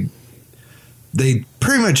 they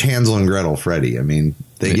pretty much Hansel and Gretel Freddy. I mean,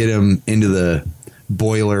 they get him into the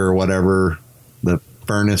boiler or whatever, the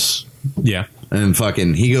furnace, Yeah. and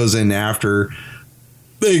fucking he goes in after.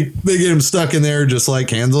 They get him stuck in there just like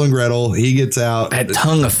Hansel and Gretel. He gets out. That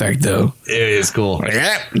tongue effect, though. It is cool. But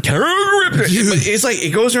it's like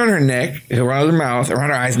it goes around her neck, around her mouth,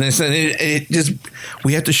 around her eyes, and then it just.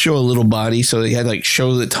 We have to show a little body, so they had to like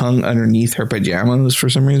show the tongue underneath her pajamas for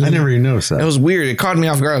some reason. I never even noticed that. That was weird. It caught me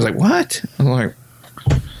off guard. I was like, "What?" I'm like,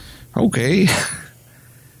 "Okay."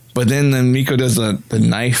 But then Miko does the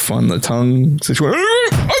knife on the tongue situation.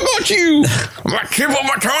 I got got you. I'm a tip of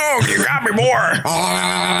my tongue. You got me, boy.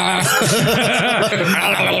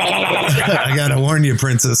 I gotta warn you,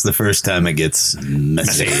 Princess, the first time it gets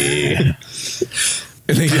messy.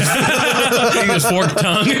 And he just forked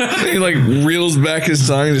tongue. He like reels back his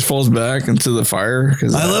tongue and just falls back into the fire. I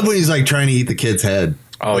love when he's like trying to eat the kid's head.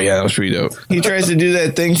 Oh yeah, that was pretty dope. He tries to do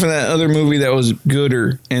that thing from that other movie that was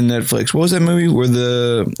gooder in Netflix. What was that movie where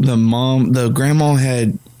the grandma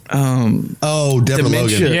had Deborah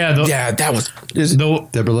dementia? Logan. Yeah, that was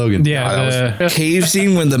Deborah Logan. Yeah, cave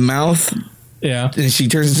scene when the mouth. yeah. And she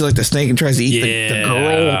turns into like the snake and tries to eat the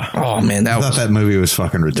girl. Oh man, I thought that movie was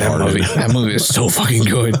fucking retarded. that movie is so fucking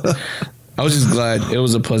good. I was just glad it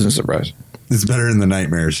was a pleasant surprise. It's better than the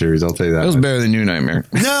Nightmare series, I'll tell you that. It was better than New Nightmare.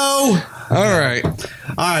 No! All right.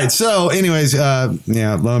 All right. So, anyways, lo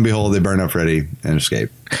and behold, they burn up Freddy and escape.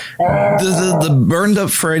 The burned up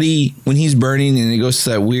Freddy, when he's burning and it goes to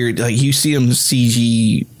that weird, like you see him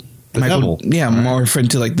CG devil. Yeah, morph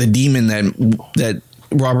into like the demon that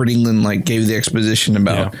Robert Englund like gave the exposition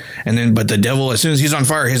about. Yeah. And then, but the devil, as soon as he's on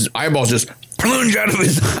fire, his eyeballs just plunge out of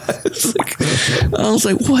his eyes. I was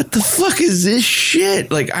like, what the fuck is this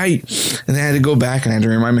shit? And I had to go back and I had to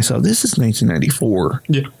remind myself, this is 1994.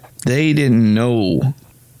 Yeah. They didn't know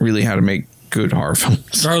really how to make good horror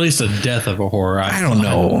films. Or at least the death of a horror. I don't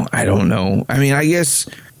know. I mean, I guess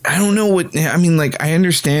I don't know what I mean. Like, I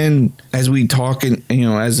understand as we talk, and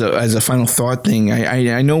as a final thought thing.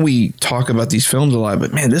 I know we talk about these films a lot,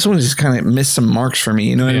 but man, this one just kind of missed some marks for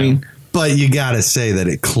me. You know what I mean? But you got to say that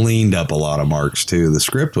it cleaned up a lot of marks too. The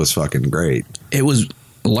script was fucking great. It was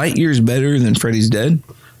light years better than Freddy's Dead.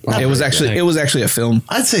 It was actually a film.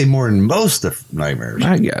 I'd say more than most of Nightmares.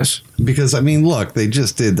 I guess. Because, I mean, look, they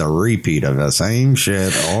just did the repeat of the same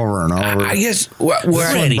shit over and over. I guess. This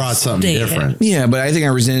one brought something different. Yeah, but I think I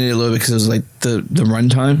resented it a little bit because it was like the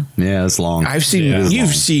runtime. Yeah, it's long. I've seen. Yeah.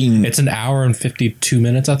 You've seen. It's an hour and 52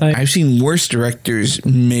 minutes, I think. I've seen worse directors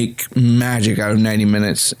make magic out of 90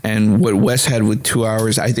 minutes, and what Wes had with 2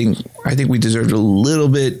 hours, I think we deserved a little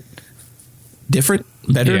bit different.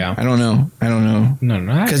 Better? Yeah. I don't know.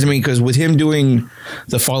 No. Because with him doing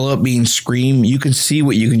the follow-up being Scream, you can see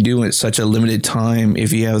what you can do in such a limited time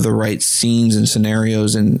if you have the right scenes and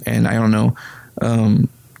scenarios and I don't know,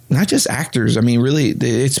 not just actors. I mean, really,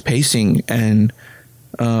 it's pacing and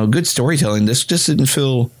good storytelling. This just didn't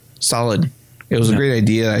feel solid. It was a great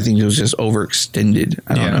idea. I think it was just overextended.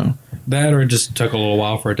 I don't know. That or it just took a little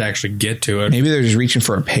while for it to actually get to it. Maybe they're just reaching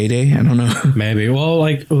for a payday. I don't know. Maybe. Well,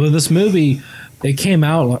 like with this movie, it came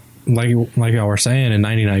out like y'all were saying in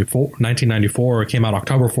 1994. It came out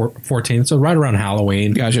October 14th, so right around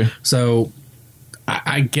Halloween. Gotcha. So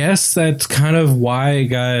I guess that's kind of why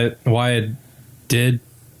it did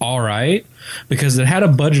all right, because it had a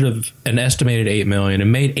budget of an estimated $8 million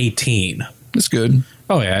and made 18. That's good.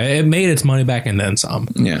 Oh yeah, it made its money back and then some.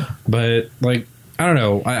 Yeah, but like I don't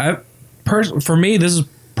know. For me, this is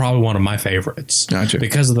probably one of my favorites. Gotcha.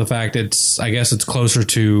 Because of the fact I guess it's closer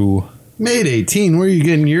to. Made 18. Where are you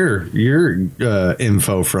getting your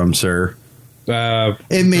info from, sir?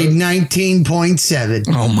 It made 19.7.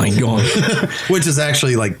 Oh my god. Which is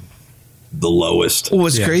actually like the lowest. Well,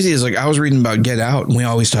 what's crazy is like I was reading about Get Out, and we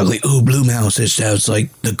always talk like, "Oh, Blumhouse, it sounds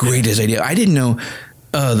like the greatest idea." I didn't know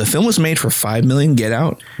the film was made for $5 million. Get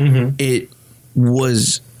Out. Mm-hmm. It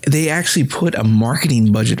was. They actually put a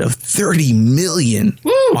marketing budget of $30 million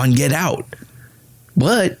on Get Out.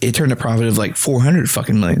 But it turned a profit of like $400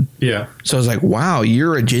 fucking million. Yeah. So I was like, wow,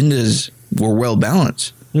 your agendas were well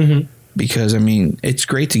balanced. Mm-hmm. Because, I mean, it's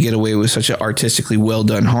great to get away with such an artistically well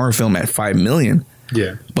done horror film at $5 million.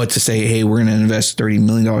 Yeah. But to say, hey, we're going to invest $30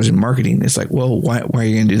 million in marketing, it's like, well, why are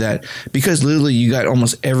you going to do that? Because literally you got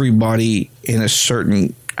almost everybody in a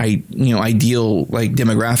certain ideal like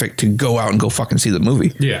demographic to go out and go fucking see the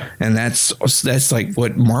movie. Yeah. And that's like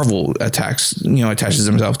what Marvel attaches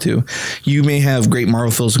themselves to. You may have great Marvel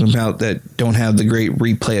films come out that don't have the great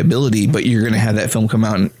replayability, but you're going to have that film come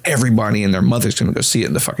out and everybody and their mother's going to go see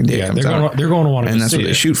it the fucking day it comes out. They're going to want to and that's what they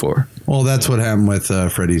it. shoot for. Well, that's what happened with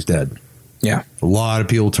Freddy's Dead. Yeah. A lot of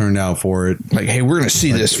people turned out for it. Like, hey, we're going to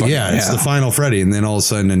see this. It's the final Freddy. And then all of a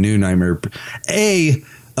sudden a new Nightmare.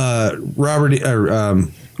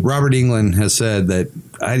 Robert Englund has said that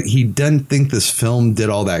he doesn't think this film did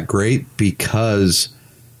all that great because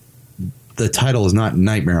the title is not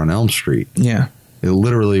Nightmare on Elm Street. Yeah. It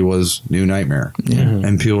literally was New Nightmare. Yeah.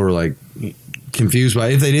 And people were like confused by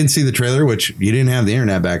it. If they didn't see the trailer, which you didn't have the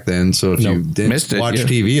internet back then. So if you didn't watch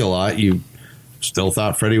TV a lot, you still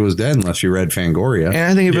thought Freddy was dead unless you read Fangoria. And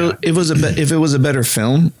I think if it was a better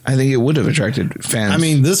film, I think it would have attracted fans. I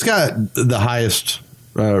mean, this got the highest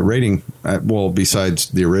rating. Well, besides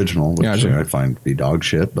the original, which Gotcha. I find to be dog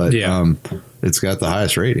shit, but it's got the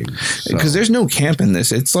highest rating. Because there's no camp in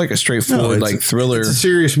this. It's like a straightforward thriller. It's a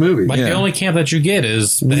serious movie. Like the only camp that you get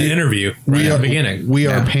is the interview right at the beginning. We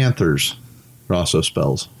are Panthers. It also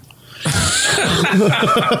spells.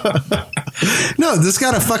 No, this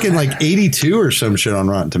got a fucking like 82 or some shit on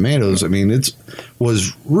Rotten Tomatoes. I mean,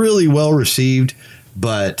 was really well received,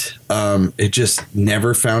 but it just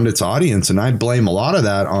never found its audience, and I blame a lot of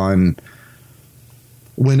that on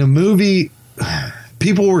when a movie.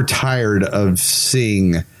 People were tired of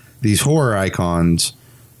seeing these horror icons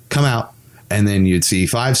come out, and then you'd see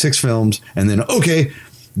 5-6 films, and then okay,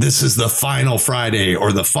 this is the final Friday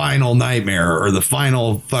or the final Nightmare or the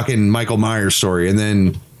final fucking Michael Myers story, and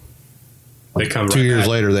then They come 2 right years back.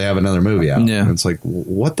 later they have another movie out. Yeah. And it's like,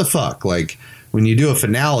 what the fuck? Like when you do a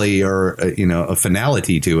finale or a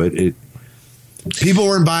finality to it, people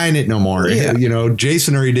weren't buying it no more. Yeah.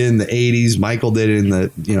 Jason already did in the 80s. Michael did it in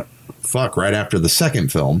the right after the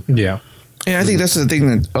second film. Yeah. Yeah, I think that's the thing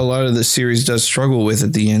that a lot of the series does struggle with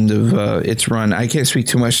at the end of its run. I can't speak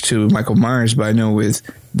too much to Michael Myers, but I know with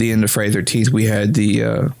the end of Friday the 13th, we had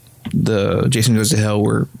the Jason Goes to Hell,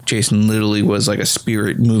 where Jason literally was like a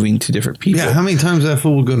spirit moving to different people. Yeah, how many times that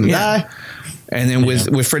fool going to die? And then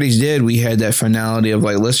with Freddy's Dead, we had that finality of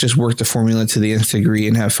like, let's just work the formula to the nth degree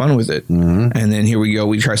and have fun with it. Mm-hmm. And then here we go.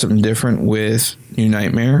 We try something different with New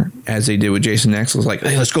Nightmare, as they did with Jason X. It was like,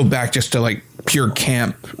 hey, let's go back just to like pure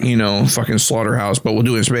camp, fucking slaughterhouse, but we'll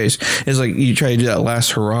do it in space. It's like you try to do that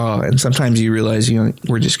last hurrah, and sometimes you realize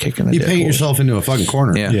we're just kicking the You dead paint horse. yourself into a fucking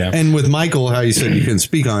corner. Yeah. And with Michael, how you said you couldn't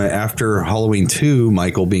speak on it, after Halloween 2,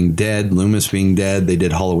 Michael being dead, Loomis being dead, they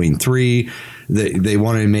did Halloween 3. They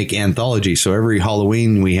wanted to make anthology, so every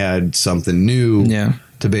Halloween we had something new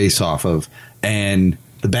to base off of. And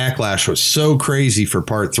the backlash was so crazy for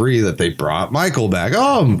part 3 that they brought Michael back.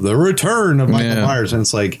 Oh, the return of Michael Myers. And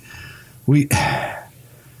it's like, we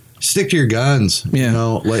stick to your guns. Yeah.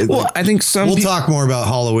 Well, I think we'll talk more about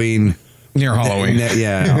Halloween near Halloween.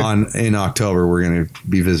 In October we're going to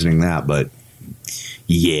be visiting that, but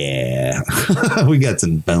yeah, we got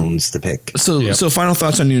some bones to pick. So final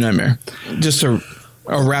thoughts on New Nightmare. Just a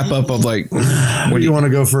wrap up of like, what do you want to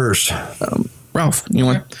go first? Ralph, you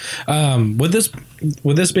want? With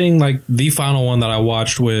this being like the final one that I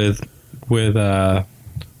watched with my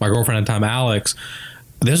girlfriend at the time, Alex,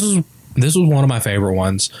 this was one of my favorite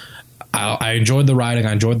ones. I enjoyed the writing.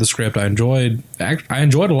 I enjoyed the script. I enjoyed a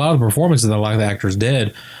lot of the performances that a lot of the actors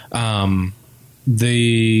did.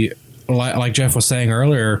 Like Jeff was saying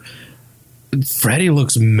earlier, Freddy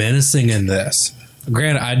looks menacing in this.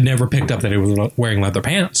 Granted, I'd never picked up that he was wearing leather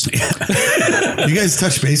pants. You guys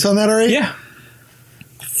touched base on that already? Yeah.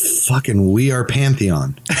 Fucking We Are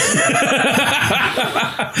Pantheon.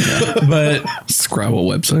 But Scrabble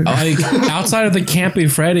website. like outside of the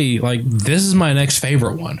campy Freddy, like this is my next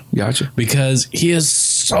favorite one. Gotcha. Because he is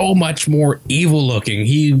so much more evil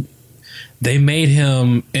looking. They made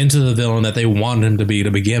him into the villain that they wanted him to be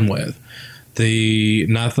to begin with.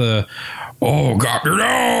 Not the got your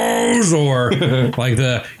nose, or like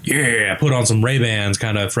put on some Ray-Bans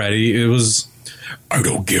kind of Freddy. It was I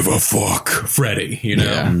don't give a fuck Freddy,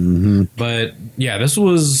 Yeah. Mm-hmm. But yeah, this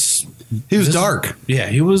was dark. Yeah,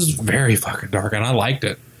 he was very fucking dark, and I liked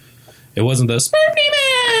it. It wasn't the Spooky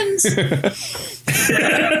Mans.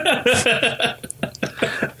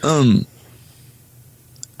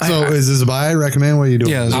 So is this a buy? Recommend? What are you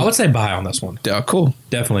doing? Yeah. I would say buy on this one. Cool.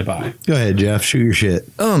 Definitely buy. Go ahead, Jeff. Shoot your shit.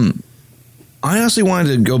 I honestly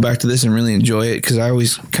wanted to go back to this and really enjoy it because I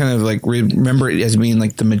always kind of like remember it as being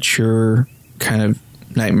like the mature kind of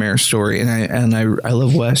nightmare story, and I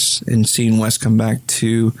love Wes, and seeing Wes come back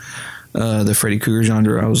to the Freddy Krueger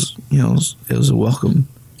genre, I was it was a welcome.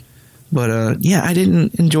 But I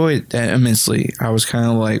didn't enjoy it that immensely. I was kind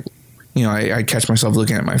of like, I catch myself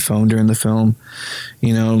looking at my phone during the film,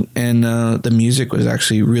 and the music was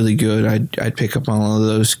actually really good. I'd pick up on all of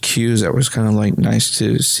those cues. That was kind of like nice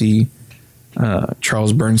to see.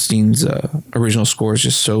 Charles Bernstein's original score is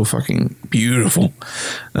just so fucking beautiful.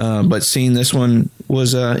 But seeing this one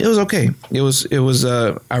was it was okay. It was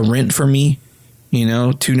a rent for me.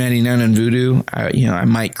 $2.99 on Vudu. I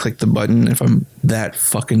might click the button if I'm that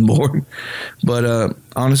fucking bored. But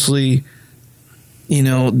honestly,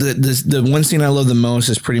 the one scene I love the most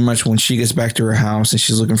is pretty much when she gets back to her house and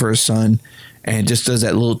she's looking for her son, and just does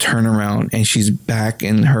that little turnaround, and she's back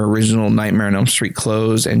in her original Nightmare on Elm Street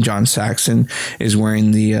clothes, and John Saxon is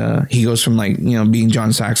wearing he goes from being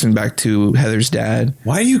John Saxon back to Heather's dad.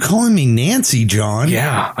 Why are you calling me Nancy, John?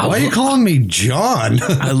 Yeah. Why are you calling me John?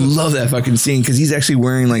 I love that fucking scene because he's actually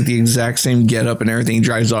wearing like the exact same getup and everything. He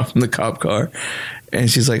drives off in the cop car. And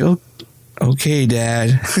she's like, oh, okay,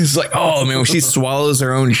 Dad. It's like, oh, man, when she swallows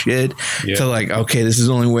her own shit to like, okay, this is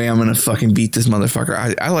the only way I'm going to fucking beat this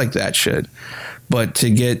motherfucker. I like that shit. But to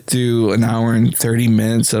get through an hour and 30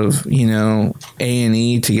 minutes of, you know,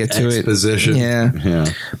 A&E to get to Exposition. Yeah.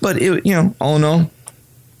 But, it, you know, all in all,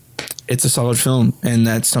 it's a solid film. And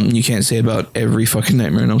that's something you can't say about every fucking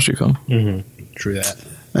Nightmare on Elm Street film. Mm-hmm. True that.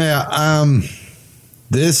 Yeah.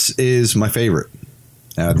 This is my favorite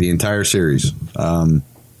out of the entire series.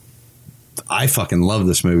 I fucking love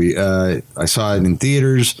this movie. I saw it in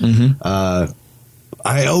theaters. I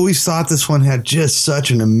always thought this one had just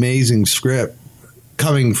such an amazing script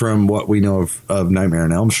coming from what we know of Nightmare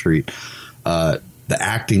on Elm Street. The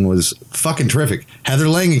acting was fucking terrific. Heather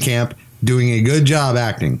Langenkamp doing a good job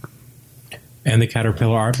acting. And the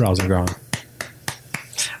caterpillar eyebrows are gone.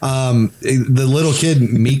 The little kid,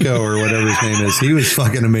 Miko or whatever his name is, he was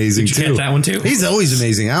fucking amazing Did you too. catch that one too? He's always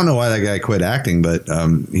amazing. I don't know why that guy quit acting, but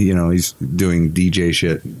you know, he's doing DJ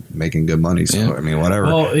shit, making good money. So I mean, whatever.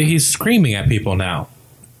 Well, he's screaming at people now.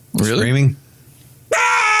 Really? Screaming.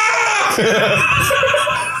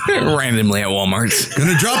 Randomly at Walmart.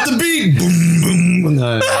 Gonna drop the beat. Boom, boom.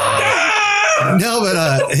 No,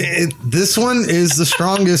 but this one is the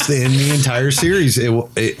strongest in the entire series.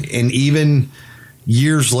 And even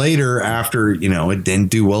years later, after, you know, it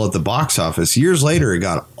didn't do well at the box office, years later, it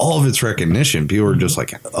got all of its recognition. People were just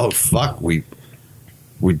like, oh, fuck, we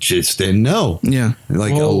just didn't know. Yeah.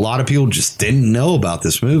 Like, a lot of people just didn't know about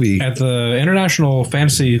this movie. At the International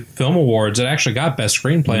Fantasy Film Awards, it actually got Best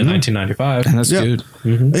Screenplay in 1995. And that's good.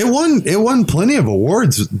 It won plenty of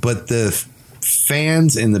awards, but the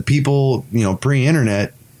fans and the people, you know,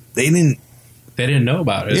 pre-internet, they didn't know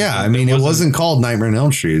about it. Yeah, I mean, it wasn't called Nightmare on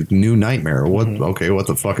Elm Street. New Nightmare. What? Okay, what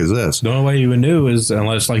the fuck is this? The only way you would knew is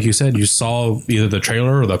unless, like you said, you saw either the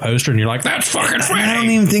trailer or the poster, and you're like, "That's fucking Freddy." I don't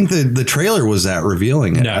even think the trailer was that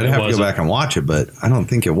revealing it. No, I'd it have to wasn't. go back and watch it, but I don't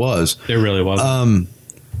think it was. It really wasn't.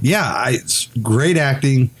 Yeah, it's great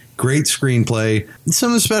acting, great screenplay. Some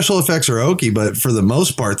of the special effects are okie, but for the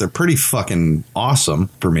most part, they're pretty fucking awesome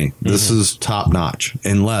for me. This is top notch,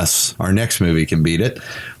 unless our next movie can beat it,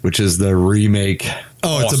 which is the remake.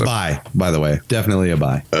 Oh, it's Awesome. a buy, by the way. Definitely a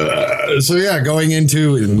buy. So, yeah, going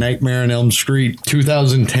into Nightmare on Elm Street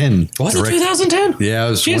 2010. Was it 2010? Yeah, it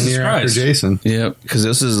was Jesus 1 year after Christ. Jason. Yeah, because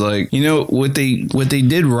this is like, you know, what they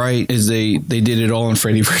did right is they did it all on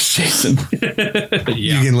Freddy vs. Jason.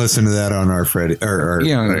 You can listen to that on our Friday or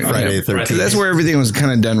Yeah, Friday yeah. 13th. 'Cause that's where everything was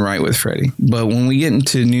kind of done right with Freddy. But when we get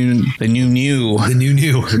into the new the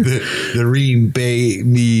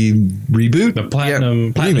reboot, The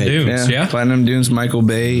Platinum Remake. Dunes, yeah. Platinum Dunes, Michael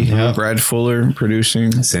Bay, Brad Fuller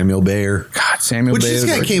producing. Samuel Bayer. God, Samuel Which Bay. this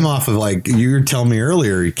was guy like- came off of, like you were telling me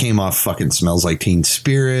earlier, he came off fucking Smells Like Teen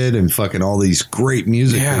Spirit and fucking all these great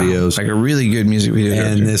music videos. like a really good music video.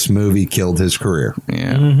 And director. this movie killed his career.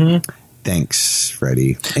 Yeah. Thanks,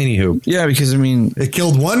 Freddie. Anywho. Yeah, because I mean, It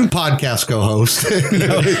killed one podcast co-host. It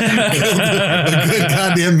killed a good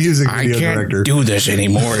goddamn music I video can't director. do this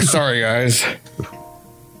anymore. Sorry, guys.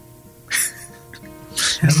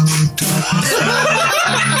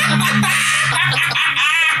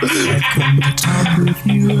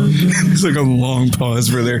 It's like a long pause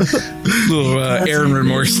for their little Aaron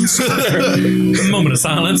remorse. A moment of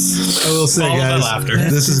silence. I will say, Followed by guys, laughter.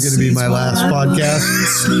 this is going to be my last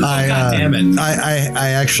podcast. God damn it. I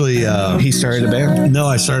actually He started a band. no,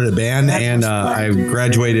 I started a band and I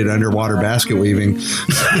graduated underwater basket weaving. go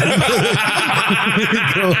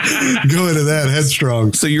into that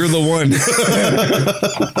headstrong. So you're the one.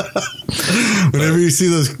 Whenever you see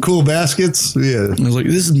those cool baskets, yeah. I was like,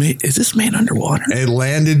 is this man underwater? It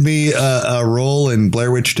landed me a role in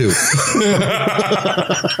Blair Witch 2.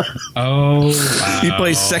 Oh, wow. He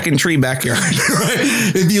plays second tree backyard.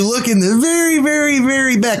 If you look in the very, very,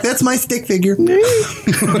 very back, that's my stick figure.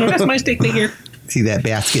 That's my stick figure. See that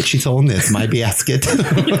basket she's holding? That's my basket.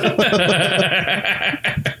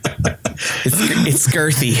 It's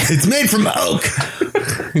girthy. It's made from oak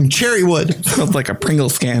and cherry wood. Smells like a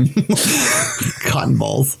Pringles can. Cotton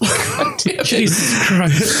balls. Jesus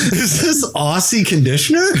Christ. Is this Aussie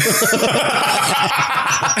conditioner?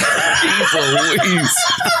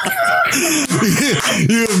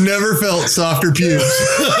 You have never felt softer pubes.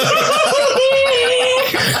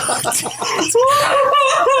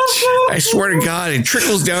 I swear to God, it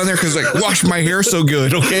trickles down there because like wash my hair so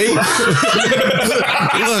good. Okay. Look,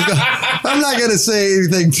 I'm not going to say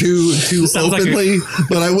anything too Sounds like openly,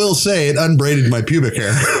 but I will say it unbraided my pubic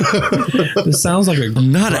hair. This sounds like a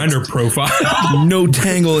Not a- grinder profile. No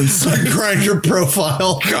tangle inside. Grinder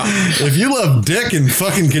profile. If you love dick and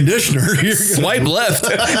fucking conditioner, you're gonna, Swipe left.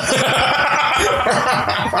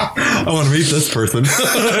 I want to meet this person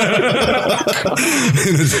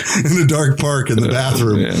in a dark park in the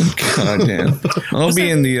bathroom. Yeah. God damn. I'll be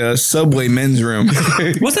in the subway men's room.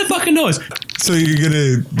 What's that fucking noise? So you're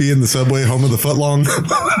gonna be in the subway, home of the footlong?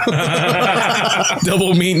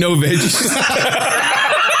 Double meat, no veggies.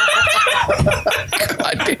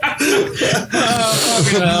 God damn.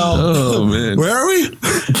 Oh man. Where are we?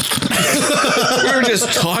 We're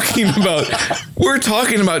just talking about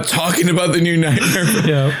the new Nightmare.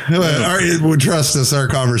 Yeah. Would trust us. Our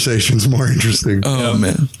conversation's more interesting. Oh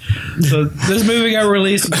man. So this movie got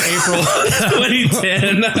released in April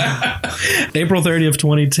 2010. April 30th,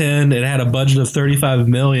 2010. It had a budget of $35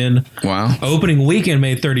 million. Wow. Opening weekend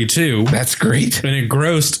made 32, That's great. and it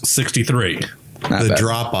grossed 63. Not The bad.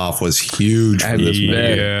 drop off was huge. That was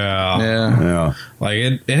bad. Yeah. Yeah. Yeah. Like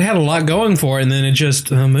it had a lot going for it, and then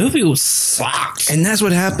the movie was sucked. And that's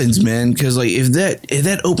what happens, man. Because like if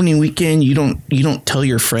that opening weekend you don't tell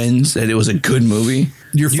your friends that it was a good movie,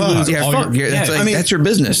 You're fucked. Yeah, all fuck. your- That's, yeah, like, I mean- that's your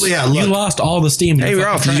business. Yeah, You look. lost all the steam. Hey,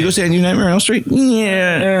 Ralph, did you go see a new Nightmare on Elm Street?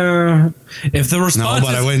 Yeah. If the No, response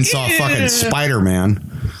but I is, went and saw fucking Spider-Man.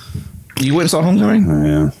 You went and saw Homecoming?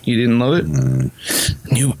 Yeah. You didn't love it?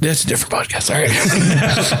 That's a different podcast. All right.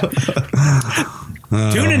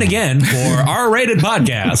 tune in again for R-rated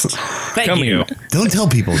podcast. Thank Coming. you. Don't tell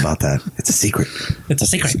people about that. It's a secret. It's a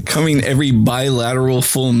secret. Coming every bilateral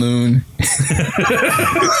full moon.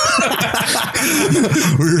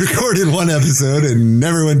 We recorded one episode and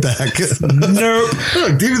never went back. Nope.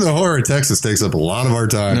 Look, even the horror of Texas takes up a lot of our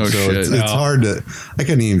time. No so shit. it's No. hard to. I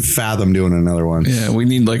couldn't even fathom doing another one. Yeah, we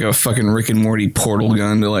need like a fucking Rick and Morty portal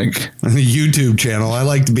gun to like. On the YouTube channel, I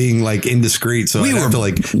liked being like indiscreet, so I have to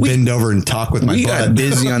like bend over and talk with my We butt. got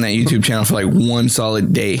busy on that YouTube channel for like one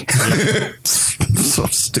solid day. So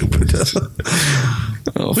stupid.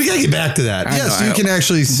 Oh, We gotta get back to that. I Yes, know, you I- can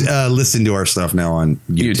actually listen to our stuff now on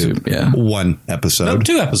YouTube. YouTube, yeah. One episode. No,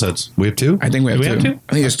 2 episodes. We have two. I think we have Do we two. have two?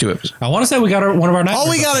 I think it's 2 episodes. I want to say we got one of our night. All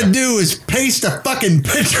we gotta do is paste a fucking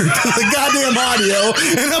picture to the goddamn audio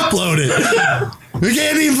and upload it. We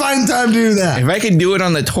can't even find time to do that. If I could do it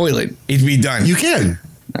on the toilet, it'd be done. You can.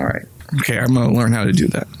 All right. Okay, I'm gonna learn how to do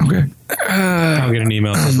that. Okay. I'll get an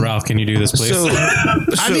email that says, Ralph, can you do this, please? So,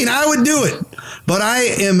 I mean, I would do it, but I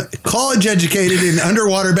am college educated in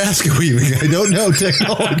underwater basket weaving. I don't know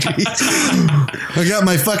technology. I got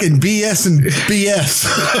my fucking BS and BS.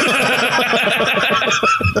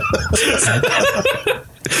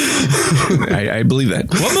 I believe that.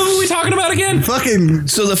 What movie are we talking about again? Fucking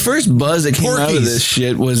So the first buzz that came out of Porky's. this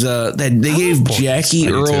shit was that they gave Jackie I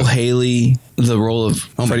do Earl too. Haley the role of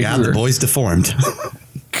oh my Freddy god, Krueger. the boy's deformed.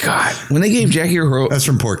 God, when they gave Jackie Earl, That's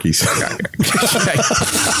from Porky's. I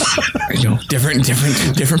know different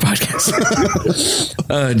podcast.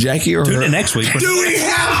 Jackie Earl. Tune in next week. Do we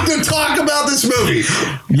have to talk about this movie?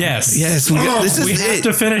 Yes. Yes, this is we have it.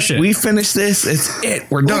 to finish it. We finished this. It's it.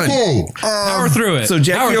 We're done. Okay. Power through it. So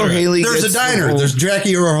Jackie Power Earl through it. Haley. There's a gets the diner. role- There's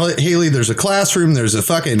Jackie Earl Haley. There's a classroom. There's a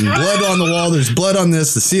fucking blood on the wall. There's blood on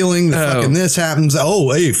this. The ceiling. The Oh. fucking this happens.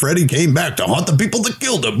 Oh, hey, Freddy came back to haunt the people that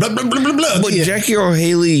killed him. Blah, blah, blah, blah, blah. But Yeah. Jackie Earl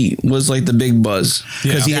Haley was like the big buzz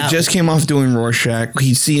because he Yeah. had just came off doing Rorschach.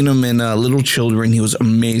 He'd seen him in Little Children. He was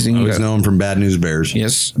amazing. I He was got- known from Bad News Bears.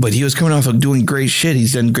 Yes, but he was coming off of doing great shit.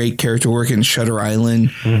 He's done great character work in Shutter Island.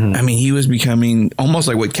 I mean, he was becoming almost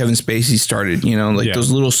like what Kevin Spacey started, you know, like Yeah.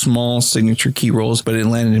 those little small signature key roles, but it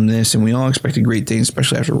landed him this, and we all expected great things,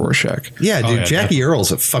 especially after Rorschach. Yeah, dude, yeah, Jackie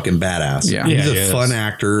Earl's a fucking badass. Yeah. He's Yeah, a he is. fun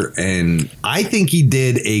actor, and I think he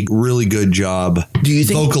did a really good job Do you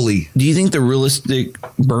think vocally. Do you think the realistic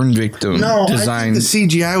burn victim design? I think the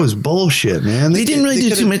CGI was bullshit, man. They didn't really do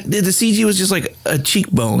could've- too much. The CG was just like a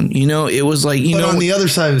cheekbone, you know. It was like But on the other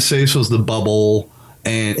side of his face was the bubble,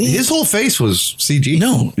 and his whole face was CG.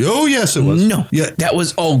 No. Oh, yes, it was. No, Yeah. that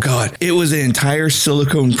was God. It was an entire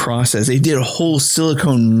silicone process. They did a whole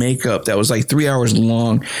silicone makeup that was like 3 hours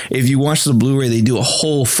long. If you watch the Blu-ray, they do a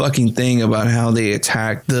whole fucking thing about how they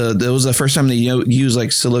attacked that was the first time they used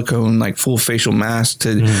like silicone, like full facial mask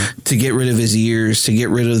to get rid of his ears, to get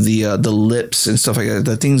rid of the lips and stuff like that.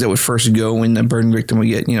 The things that would first go when the burn victim would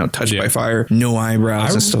get touched by fire, no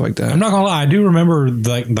eyebrows and stuff like that. I'm not gonna lie, I do remember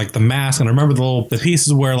like the mask, and I remember the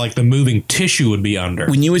pieces where like the moving tissue would be under.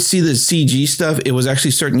 When you would see the CG stuff, it was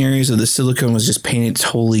actually certain areas of the silicone was just painted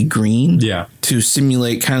totally green. Yeah. To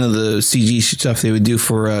simulate kind of the CG stuff they would do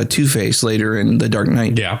for Two-Face later in The Dark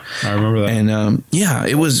Knight. Yeah, I remember that. And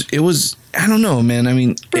it was I don't know, man. I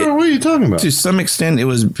mean, Bro, what are you talking about? to some extent, it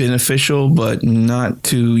was beneficial, but not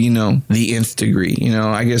to, the nth degree.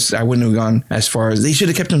 I guess I wouldn't have gone as far as they should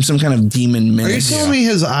have kept him some kind of demon Are you menace. telling me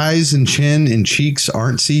his eyes and chin and cheeks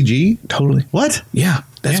aren't CG? Totally. What? Yeah.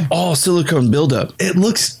 That's all silicone buildup. It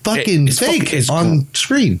looks fucking It's fake fucking- it's on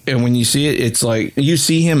screen. And when you see it, it's like you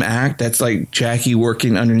see him act. That's like Jackie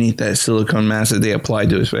working underneath that silicone mask that they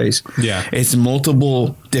applied to his face. Yeah. It's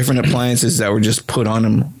multiple different appliances that were just put on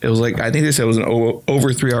him. It was like, I think they said it was an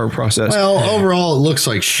over 3 hour process. Well, overall, it looks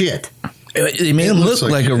like shit. They made It him looks look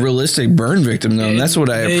like like a realistic burn victim, though. And that's what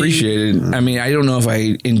I appreciated. I mean, I don't know if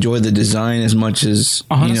I enjoyed the design as much as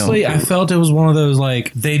Honestly, I felt it was one of those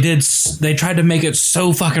like they tried to make it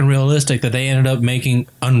so fucking realistic that they ended up making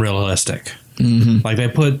unrealistic. Like they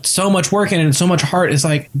put so much work in it and so much heart. It's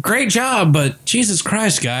like, great job, but Jesus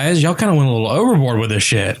Christ, guys, y'all kind of went a little overboard with this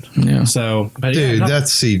shit. Yeah. So, but Dude, yeah,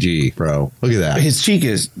 that's CG, bro. Look at that. his cheek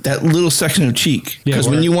is that little section of cheek. Yeah, Because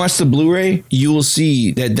when where- you watch the Blu-ray, you will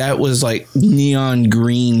see that was like neon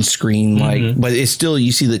green screen, but it's still,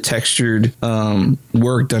 you see the textured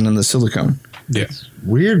work done on the silicone. yeah.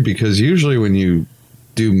 Weird because usually when you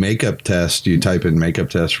do makeup test, you type in makeup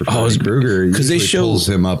test for Freddy Krueger. 'cause they show- pulls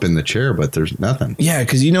him up in the chair, but there's nothing. Yeah,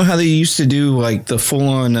 because you know how they used to do like the full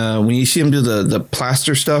on when you see them do the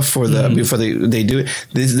plaster stuff for the before they do it.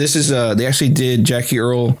 This is they actually did Jackie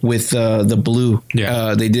Earl with the blue.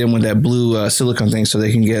 Yeah. They did him with that blue silicone thing, so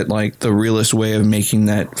they can get like the realest way of making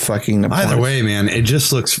that fucking. Either appliance. way, man,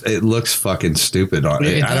 it looks fucking stupid on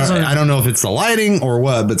it. It doesn't- I don't know if it's the lighting or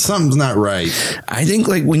what, but something's not right. I think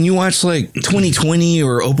like when you watch like 2020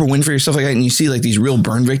 or Oprah Winfrey or stuff like that, and you see like these real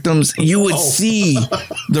burn victims, you would see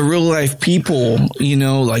the real life people,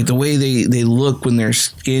 like the way they look when their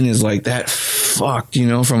skin is like that fucked,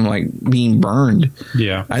 from like being burned.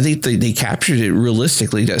 Yeah. I think they captured it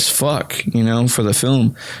realistically as fuck, for the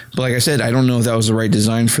film. But like I said, I don't know if that was the right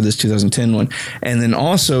design for this 2010 one. And then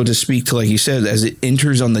also to speak to, like you said, as it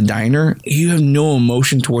enters on the diner, you have no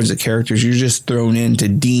emotion towards the characters. You're just thrown into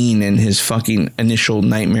Dean and his fucking initial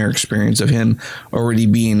nightmare experience of him already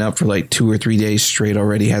being up for like 2 or 3 days straight,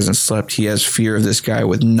 already hasn't slept. He has fear of this guy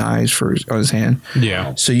with knives on his hand.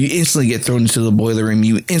 Yeah. So you instantly get thrown into the boiler room.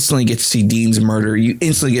 You instantly get to see Dean's murder. You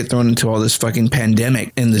instantly get thrown into all this fucking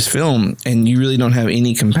pandemic in this film, and you really don't have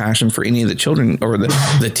any compassion for any of the children or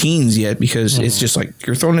the teens yet, because it's just like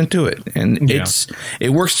you're thrown into it, and Yeah. it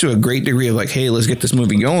works to a great degree of like, hey, let's get this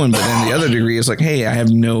movie going. But then the other degree is like, hey, I have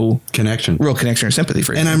no Connection. real connection or sympathy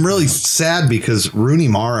for you. And I'm really sad because Rooney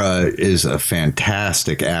Mara is a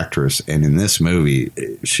fantastic actress, and in this movie,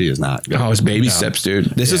 she is not good. Oh, it's baby steps, dude.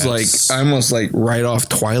 This is like almost like right off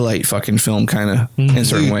Twilight fucking film kind of in a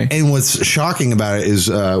certain way. And what's shocking about it is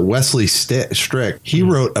Wesley Strick, he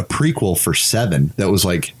wrote a prequel for Seven that was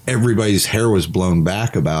like everybody's hair was blown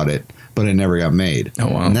back about it, but it never got made. Oh,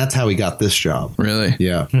 wow. And that's how he got this job. Really?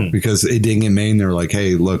 Yeah, because it didn't get made, and they're like,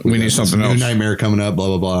 "Hey, look, We got need this something new else." Nightmare coming up, blah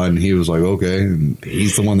blah blah." And he was like, "Okay," and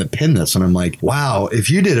he's the one that pinned this. And I'm like, "Wow, if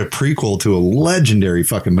you did a prequel to a legendary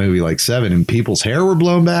fucking movie like Seven, and people's hair were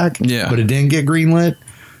blown back, Yeah. but it didn't get greenlit,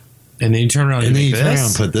 And then you turn around and then you make turn around this?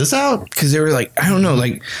 and put this out." Because they were like, I don't know,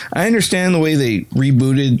 like I understand the way they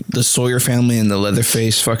rebooted the Sawyer family and the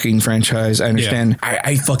Leatherface fucking franchise. I understand.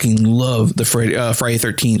 I fucking love the Friday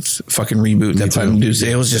 13th fucking reboot that too. Platinum Dudes.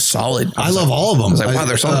 It was just solid. I love all of them. I was like, wow,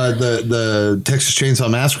 they're solid. The Texas Chainsaw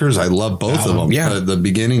Massacres, I love both of them. yeah. The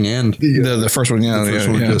beginning and The first one, yeah, the first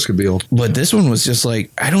yeah, one, yeah. Jessica Biel. But this one was just like,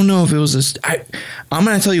 I don't know if it was this. I'm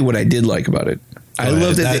gonna tell you what I did like about it. I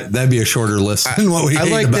love that. That'd be a shorter list than what we. I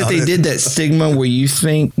hate like that about they it. did that stigma where you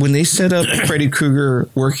think when they set up Freddy Krueger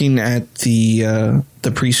working at the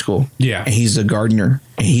preschool, Yeah. and he's the gardener,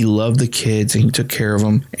 and he loved the kids, and he took care of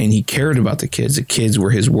them, and he cared about the kids. The kids were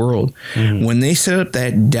his world. When they set up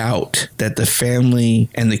that doubt that the family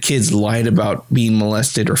and the kids lied about being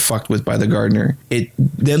molested or fucked with by the gardener,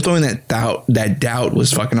 them throwing that doubt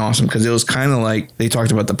was fucking awesome, because it was kind of like they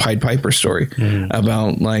talked about the Pied Piper story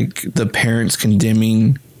about like the parents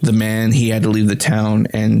condemning the man. He had to leave the town,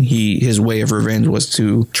 and his way of revenge was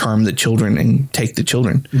to charm the children and take the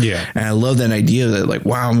children. Yeah. And I love that idea that like,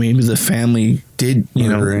 wow, maybe the family did,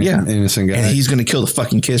 Murder an innocent guy. and he's going to kill the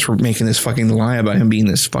fucking kids for making this fucking lie about him being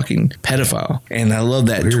this fucking pedophile. And I love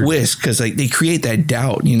that twist, because like they create that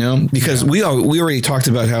doubt, because we already talked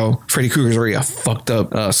about how Freddy Krueger's already a fucked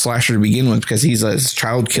up slasher to begin with, because he's a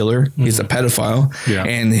child killer, he's a pedophile, Yeah.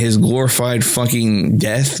 and his glorified fucking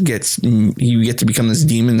death you get to become this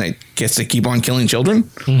demon demon that gets to keep on killing children.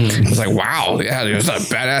 Mm-hmm. It's like, wow, yeah, there's a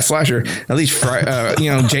badass slasher. At least,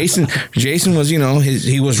 Jason was,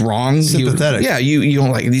 he was wrong. Sympathetic. You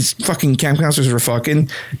don't like these fucking camp counselors were fucking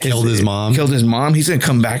Killed his mom. He's gonna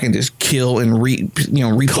come back and just kill and reap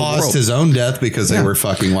the Caused world. his own death because they were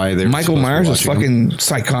fucking why they were Michael supposed to be Myers was watching him. fucking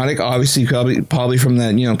psychotic, obviously probably from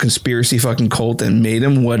that conspiracy fucking cult that made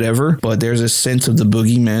him, whatever. But there's a sense of the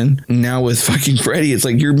boogeyman. Now with fucking Freddy, it's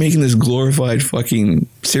like you're making this glorified fucking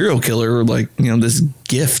serial killer, like this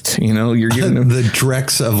gift. You're giving him the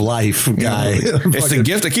Drex of life guy. it's the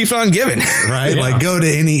gift that keeps on giving, right? Yeah. Like, go to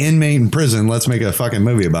any inmate in prison. Let's make a fucking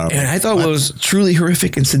movie about it. And I thought what was truly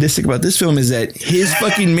horrific and sadistic about this film is that his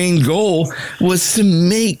fucking main goal was to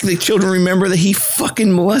make the children remember that he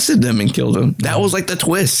fucking molested them and killed them. That was like the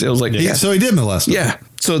twist. It was like, So he did molest them. yeah.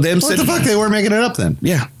 So them What the fuck? They weren't making it up then.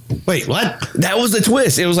 Yeah. Wait, what? That was the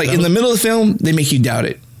twist. It was like in the middle of the film, they make you doubt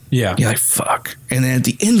it. Yeah. You're like, fuck. And then at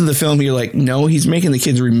the end of the film, you're like, no, he's making the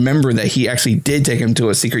kids remember that he actually did take him to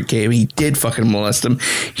a secret cave. He did fucking molest them.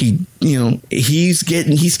 He's killing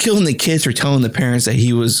the kids for telling the parents that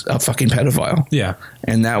he was a fucking pedophile. Yeah.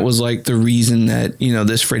 And that was like the reason that,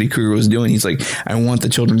 this Freddy Krueger was doing. He's like, I want the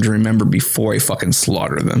children to remember before I fucking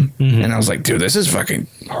slaughter them. Mm-hmm. And I was like, dude, this is fucking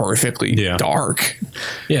horrifically dark.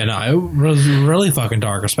 Yeah, no, it was really fucking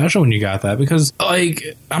dark, especially when you got that, because, like,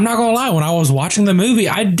 I'm not gonna lie, when I was watching the movie,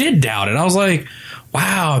 I did doubt it. I was like,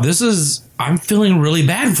 wow, I'm feeling really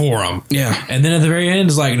bad for him. Yeah. And then at the very end,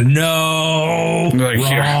 it's like, no, Like,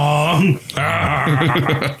 wrong.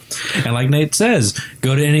 And like Nate says,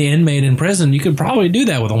 go to any inmate in prison. You could probably do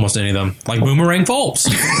that with almost any of them, like Boomerang Phelps.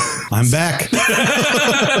 I'm back.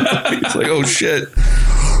 It's like, oh shit.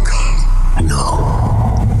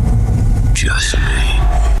 No. Just me.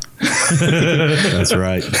 That's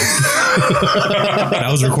right. That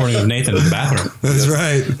was a recording of Nathan in the bathroom. That's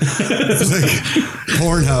right. It's like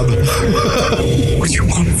Pornhub. What you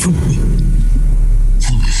want from me?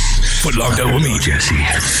 Put locked up with me, Jesse.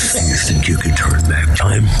 You think you can turn back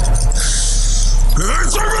time?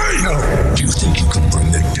 Answer me! No. Do you think you can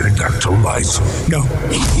bring the dead back to life? No.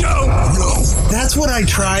 No. That's what I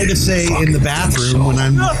try to say in the bathroom when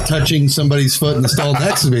I'm touching somebody's foot in the stall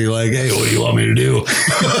next to me. Like, hey, what do you want me to do?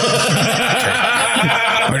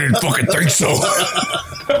 I didn't fucking think so.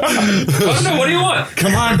 Oh, no, what do you want?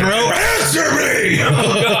 Come on, bro. Answer me!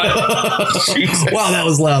 Wow, that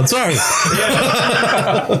was loud. Sorry.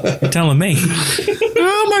 You're telling me.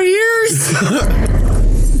 Oh, my ears.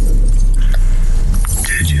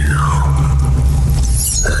 Did you know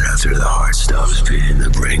that after the heart stops beating,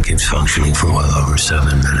 the brain keeps functioning for well over 7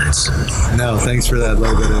 minutes? No, thanks for that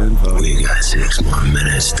little bit of info. We got 6 more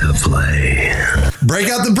minutes to play. Break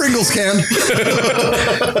out the Pringles can.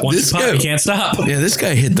 Once This you pop, guy- you can't stop. Yeah, this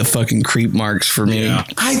guy hit the fucking creep marks for me. Yeah.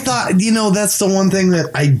 I thought, that's the one thing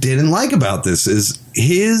that I didn't like about this is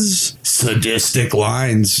his sadistic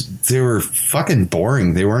lines. They were fucking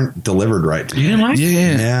boring. They weren't delivered right. You didn't like it?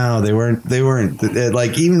 Yeah. No, they weren't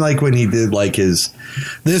like, even like when he did like this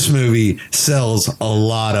movie sells a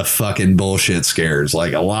lot of fucking bullshit scares,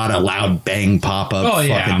 like a lot of loud bang pop up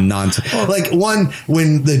fucking nonsense. Like one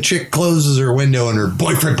when the chick closes her window and her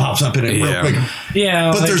boyfriend pops up in it real quick.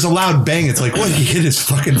 Yeah. But there's a loud bang. It's like, what? He hit his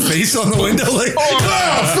fucking face on the window? Like,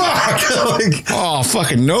 oh, fuck. Like, Oh,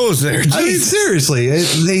 fucking nose there. I mean, seriously,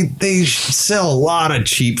 they sell a lot of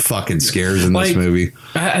cheap fucking scares in this Like, movie.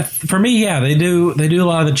 For me, yeah, they do a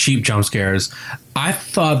lot of the cheap jump scares. I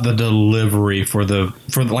thought the delivery for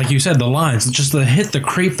like you said, the lines, just the hit the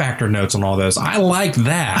creep factor notes on all those. I like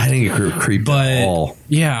that. I think it creeped at all.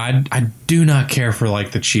 Yeah, I do not care for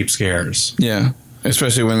like the cheap scares. Yeah.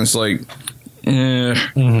 Especially when it's like,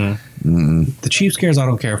 The cheap scares I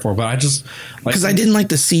don't care for, but I just like because I didn't like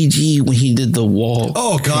the CG when he did the wall.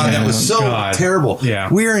 Oh god, that was so terrible. Yeah.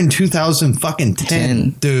 We're in 2010,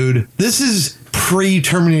 dude. This is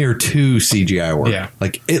pre-Terminator 2 CGI work. Yeah.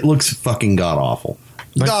 Like it looks fucking god awful.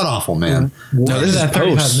 God awful, man. No, this is that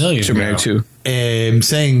 35 million. Terminator 2. I'm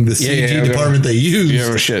saying the CG department they used. Yeah,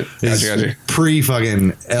 oh, shit. is Gotcha. pre-fucking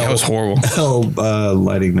That was horrible.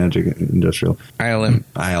 Lighting Magic Industrial. ILM.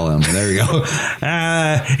 There we go.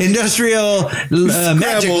 Industrial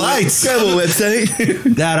Magic Lights. Scrabble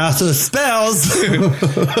website. That also spells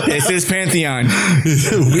This is Pantheon.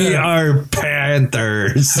 we are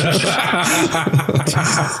Panthers.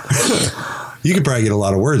 You could probably get a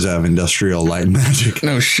lot of words out of Industrial Light and Magic.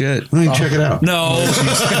 No shit. Let me check it out. No.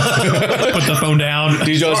 Put the phone down.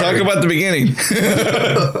 Did y'all talk about the beginning?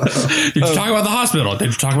 Did you talk about the hospital? Did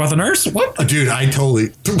you talk about the nurse? What? Dude, I totally...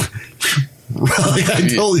 I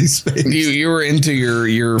totally spaced. You were into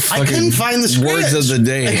your fucking I couldn't find the script. words of the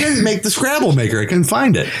day. I couldn't make the Scrabble maker. I couldn't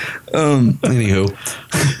find it. Anywho,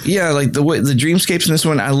 yeah, like the dreamscapes in this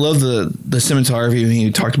one, I love the cinematography. When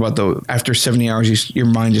you talked about after 70 hours, your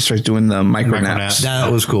mind just starts doing the micro naps.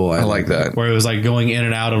 That was cool. I like that. Where it was like going in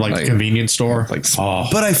and out of like the convenience store. Like,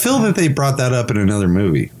 But I feel that they brought that up in another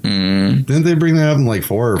movie. Didn't they bring that up in like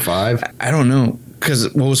 4 or 5? I don't know.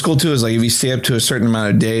 Because what was cool too is like if you stay up to a certain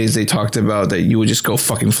amount of days, they talked about that you would just go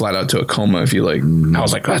fucking flat out to a coma if you like. I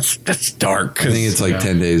was like, that's dark. I think it's like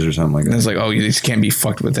 10 days or something like that. And it's like, oh, you just can't be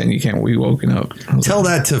fucked with, then you can't be woken up. Tell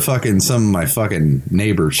that to fucking some of my fucking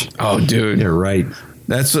neighbors. Oh, dude, you're right.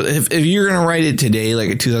 That's if you're gonna write it today, like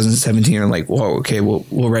in 2017, you're like, whoa, okay, we'll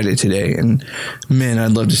write it today. And man,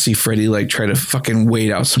 I'd love to see Freddy like try to fucking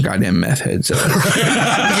wait out some goddamn meth heads.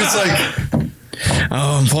 It's like,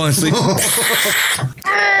 oh, I'm falling asleep.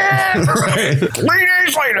 right. 3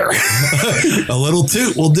 days later, a little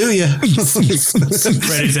toot will do you.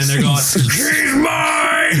 Freddy's in there going, she's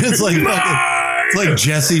mine. It's like fucking. It's like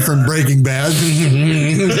Jesse from Breaking Bad.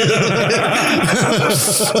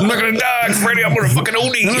 I'm not gonna die, Freddy. I'm gonna fucking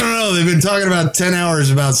OD. No. They've been talking about 10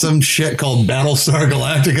 hours about some shit called Battlestar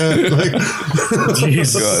Galactica. Like,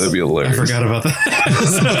 jeez, God, that'd be hilarious. I forgot about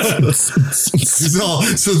that.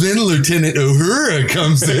 so then Lieutenant Uhura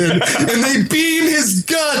comes in and they beam his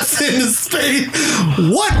guts into space.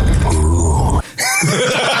 What?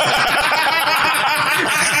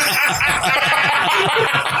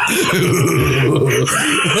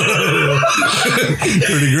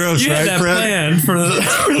 Pretty gross, You right, had that Fred? plan for the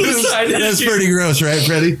side. That's pretty gross, right,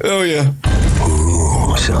 Freddie? Oh yeah.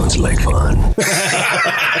 Ooh, sounds like fun.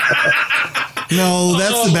 No,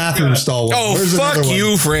 that's the bathroom stall one. Oh, Where's fuck another one?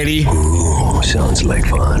 you, Freddy. Ooh, sounds like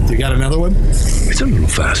fun. You got another one? It's a little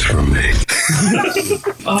fast for me.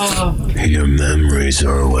 Your memories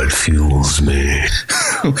are what fuels me.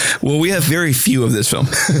 Well, we have very few of this film.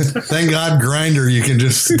 Thank God, Grindr, you can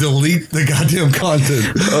just delete the goddamn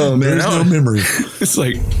content. Oh, man. There's no memory. It's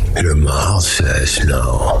like, Your mouth says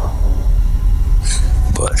no,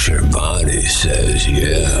 but your body says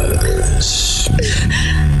yes.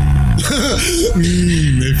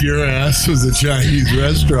 If your ass was a Chinese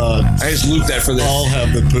restaurant, I just looped that for this. I'll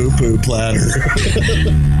have the poo-poo platter.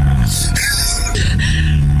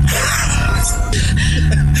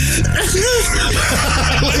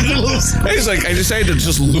 I decided to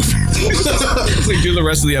just loop. It's like do the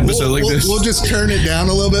rest of the episode like this. We'll just turn it down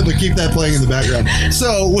a little bit, but keep that playing in the background.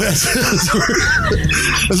 So, as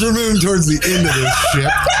we're moving towards the end of this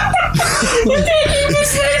ship.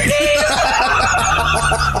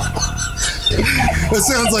 That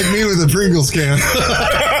sounds like me with a Pringles can.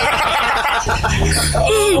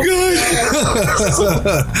 Oh, God.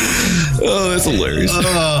 Oh, that's hilarious.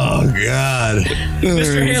 Oh, God.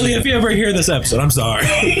 Mr. Haley, if you ever hear this episode, I'm sorry.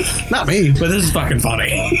 Not me. But this is fucking funny.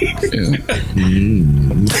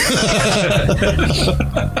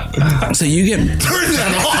 So you get... Turn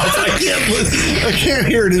that off. I can't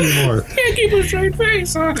hear it anymore. Can't keep a straight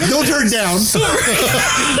face, huh? Don't turn it down.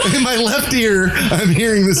 In my left ear, I'm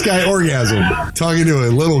hearing this guy orgasm. Talking to a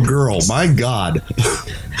little girl. My God.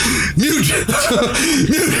 Mute.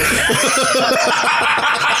 Mute.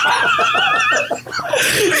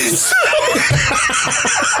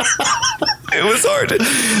 It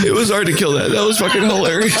was hard to kill that. That was fucking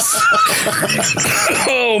hilarious.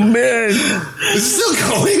 Oh, man. Is it still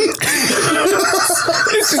going?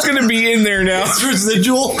 It's just going to be in there now. It's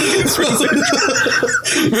residual.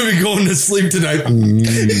 Maybe going to sleep tonight.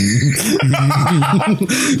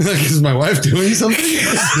 Is my wife doing something?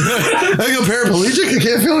 I go paraplegic? I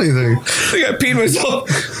can't feel anything. I think I peed myself.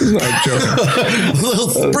 I'm not joking. A little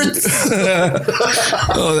spritz.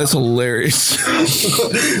 Oh, that's hilarious.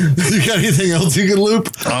 You got anything else you can loop?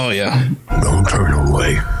 Oh, yeah. Don't turn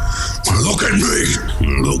away. Look at me.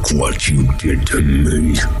 Look what you did to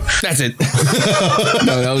me. That's it.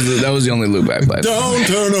 No, that was the only loop I played. Don't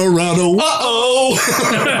turn around. Uh-oh.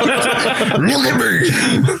 Look at me.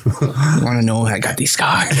 Want to know how I got these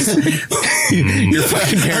scars? Your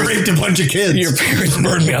fucking I parents, raped a bunch of kids. your parents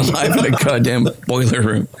burned me alive in a goddamn boiler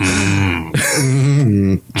room.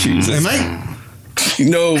 Jesus. Am I?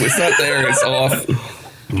 No, it's not there. It's off.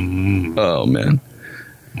 Oh, man.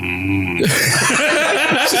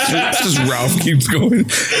 It's just Ralph keeps going.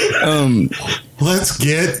 Let's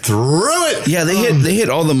get through it. Yeah, they hit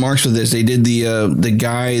all the marks with this. They did the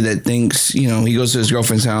guy that thinks, he goes to his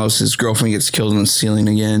girlfriend's house, his girlfriend gets killed in the ceiling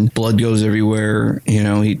again, blood goes everywhere,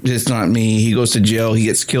 it's not me. He goes to jail, he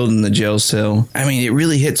gets killed in the jail cell. I mean, it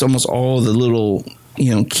really hits almost all the little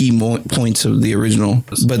key points of the original.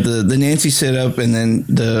 But the Nancy setup and then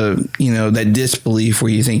that disbelief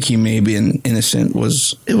where you think he may be innocent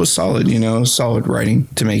was solid, solid writing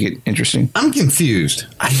to make it interesting. I'm confused.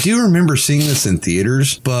 I do remember seeing this in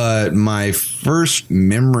theaters, but my first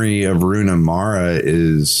memory of Runa Mara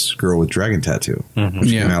is Girl with Dragon Tattoo. Which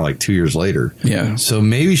came out like 2 years later. Yeah. So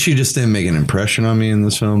maybe she just didn't make an impression on me in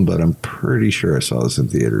this film, but I'm pretty sure I saw this in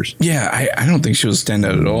theaters. Yeah, I don't think she was stand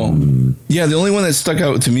out at all. Yeah, the only one that stuck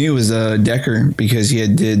out to me was Decker because he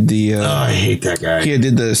had did the... I hate that guy. He had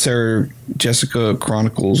did the Sarah Jessica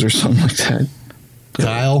Chronicles or something like that.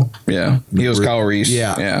 Kyle? Yeah. He was Kyle Reese.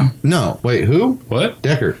 Yeah. No. Wait, who? What?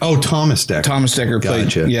 Decker. Oh, Thomas Decker. Thomas Decker played...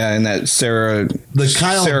 Gotcha. Yeah, and that Sarah... The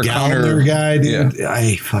Kyle Sarah Gallner Connor guy, dude. Yeah.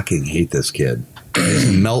 I fucking hate this kid.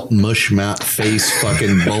 His melt mush mouth face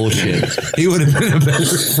fucking bullshit. He would have been a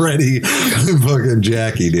better Freddy than fucking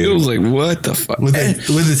Jackie, dude. It was like, what the fuck? With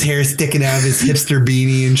his hair sticking out of his hipster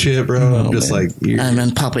beanie and shit, bro. I'm just like... I'm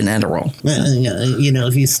on popping Adderall.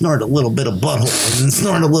 If you snort a little bit of butthole and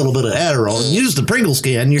snort a little bit of Adderall and use the Pringles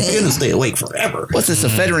can, you're going to stay awake forever. What's this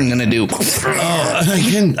ephedrine going to do?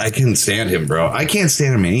 I couldn't stand him, bro. I can't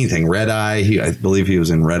stand him in anything. Red Eye, I believe he was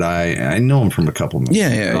in Red Eye. I know him from a couple movies.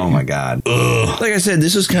 Yeah. Oh, my God. Ugh. Like I said,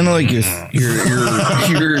 this was kind of like your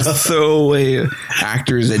throwaway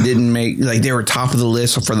actors that didn't make, like they were top of the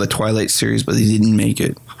list for the Twilight series, but they didn't make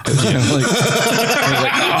it.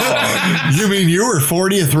 You mean you were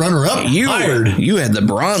 40th runner-up? You had the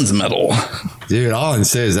bronze medal. Dude, all I can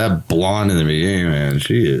say is that blonde in the beginning, man,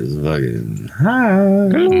 she is fucking...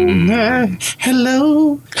 Hi.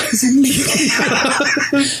 Hello.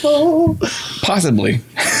 Possibly.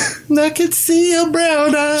 I could see your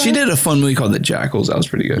brown eyes. She did a fun movie called The Jackals. That was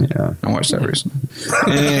pretty good. Yeah. I watched that recently.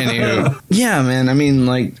 Anywho. Yeah, man. I mean,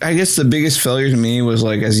 like, I guess the biggest failure to me was,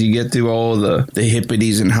 like, as you get through all the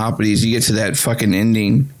hippities and hoppities, you get to that fucking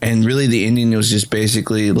ending. And really the ending was just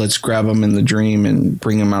basically, let's grab them in the dream and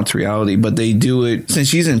bring them out to reality. But they do it, since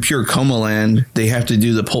she's in pure coma land, they have to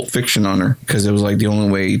do the Pulp Fiction on her because it was, like, the only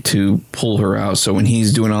way to pull her out. So when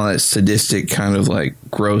he's doing all that sadistic kind of, like,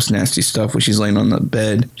 gross, nasty stuff when she's laying on the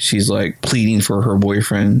bed, she's like pleading for her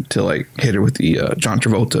boyfriend to like hit her with the John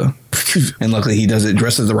Travolta. And luckily he does it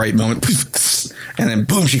dressed at the right moment. And then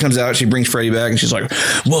boom, she comes out, she brings Freddy back and she's like,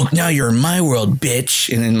 well, now you're in my world,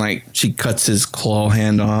 bitch. And then like she cuts his claw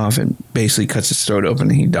hand off and basically cuts his throat open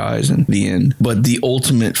and he dies in the end. But the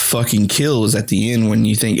ultimate fucking kill is at the end when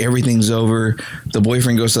you think everything's over. The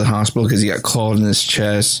boyfriend goes to the hospital because he got clawed in his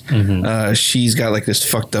chest. She's got like this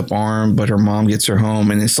fucked up arm, but her mom gets her home.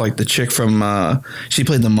 And it's like the chick from, she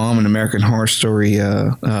played the mom in American Horror Story,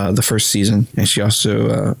 the first season. And she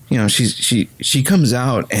also, she comes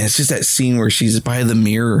out and it's just that scene where she's by the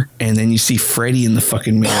mirror and then you see Freddy in the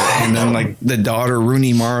fucking mirror. And then like the daughter,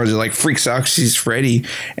 Rooney Mara, like freaks out 'cause she's Freddy.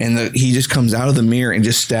 And he just comes out of the mirror and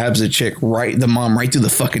just stabs the chick the mom right through the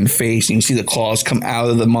fucking face. And you see the claws come out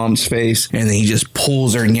of the mom's face. And then he just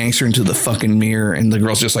pulls her and yanks her into the fucking mirror. And the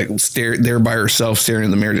girl's just like there by herself, staring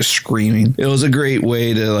in the mirror, just screaming. It was a great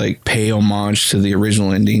way to like pay homage to the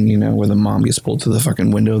original ending, where the mom gets pulled to the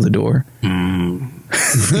fucking window of the door.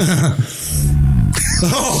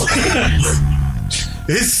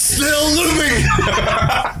 It's still looping.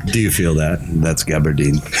 Do you feel that? That's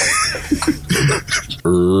Gabardine.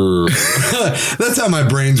 That's how my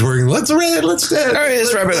brain's working. Let's wrap it up. All right,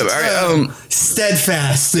 let's wrap it up. All right,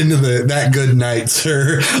 steadfast into that good night,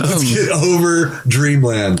 sir. Let's get over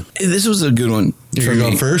Dreamland. This was a good one. You're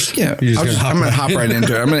going first? Yeah. I'm going to hop right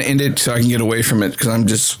into it. I'm going to end it so I can get away from it because I'm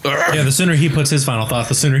just... Yeah, the sooner he puts his final thought,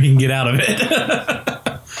 the sooner he can get out of it.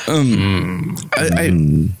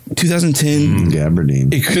 2010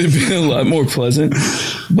 Gabardine. It could have been a lot more pleasant,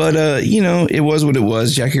 but it was what it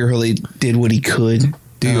was. Jackie Hurley did what he could.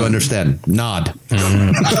 Do you understand? Nod.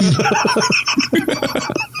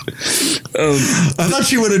 I thought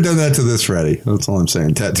she would have done that to this Freddy. That's all I'm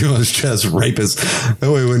saying. Tattoo on his chest, rapist.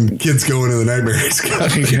 That way when kids go into the nightmare, he's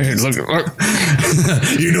got look.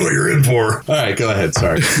 You know what you're in for. All right, go ahead.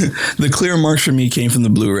 Sorry. The clear marks for me came from the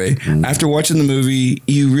Blu-ray. After watching the movie,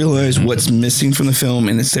 you realize what's missing from the film,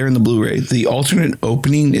 and it's there in the Blu-ray. The alternate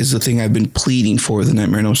opening is the thing I've been pleading for the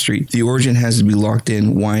Nightmare on Elm Street. The origin has to be locked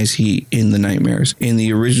in. Why is he in the nightmares? In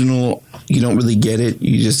the original, you don't really get it.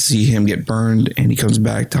 You just see him get burned and he comes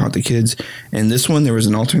back to haunt the kids. And this one, there was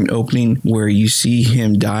an alternate opening where you see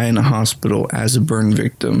him die in a hospital as a burn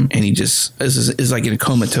victim, and he just is like in a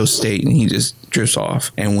comatose state, and he just drifts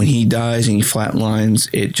off. And when he dies and he flatlines,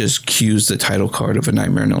 it just cues the title card of A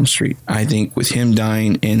Nightmare on Elm Street. I think with him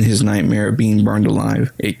dying in his nightmare of being burned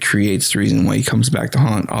alive, it creates the reason why he comes back to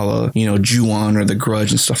haunt, a la, Ju-on or The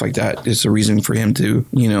Grudge and stuff like that. It's a reason for him to,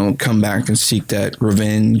 come back and seek that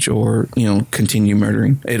revenge or, continue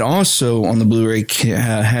murdering. It also, on the Blu-ray,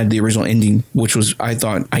 had the original ending, which was, I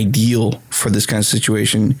thought, ideal for this kind of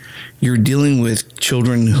situation. You're dealing with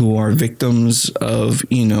children who are victims of,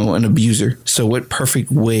 an abuser. So what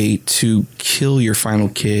perfect way to kill your final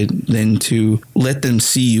kid than to let them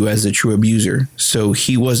see you as a true abuser? So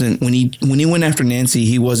he wasn't, when he went after Nancy,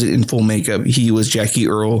 he wasn't in full makeup. He was Jackie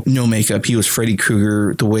Earle, no makeup. He was Freddy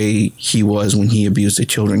Krueger the way he was when he abused the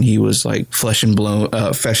children. He was like flesh and bone,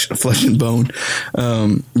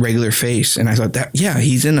 regular face. And I thought that, yeah,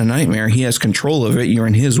 he's in a nightmare. He has control of it. You're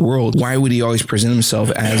in his world. Why would he always present himself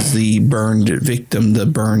as the burned victim, the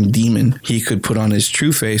burned demon? He could put on his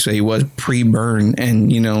true face that he was pre-burn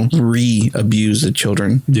and, re-abuse the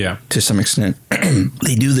children to some extent.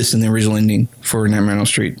 They do this in the original ending for Nightmare on Elm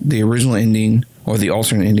Street. The original ending, or the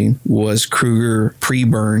alternate ending, was Krueger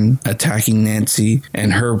pre-burn attacking Nancy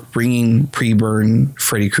and her bringing pre-burn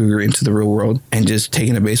Freddy Krueger into the real world and just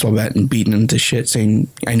taking a baseball bat and beating him to shit, saying,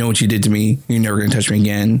 I know what you did to me. You're never going to touch me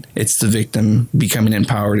again. It's the victim becoming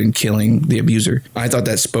empowered and killing the abuser. I thought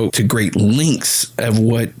that spoke to great lengths of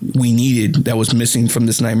what we needed that was missing from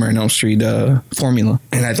this Nightmare on Elm Street formula.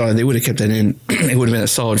 And I thought if they would have kept that in, it would have been a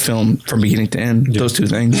solid film from beginning to end. Those two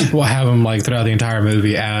things. We'll have him throughout the entire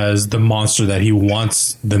movie as the monster that he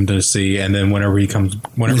wants them to see, and then whenever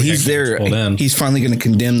he's there, he's finally going to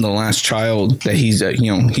condemn the last child that he's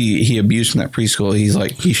he abused from that preschool.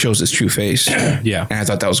 He shows his true face. Yeah, and I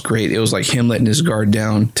thought that was great. It was like him letting his guard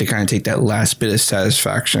down to kind of take that last bit of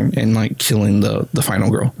satisfaction and killing the final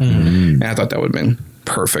girl. And I thought that would have been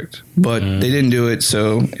perfect, but they didn't do it,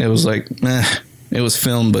 so it was it was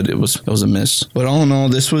filmed, but it was a miss. But all in all,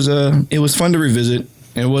 this was it was fun to revisit.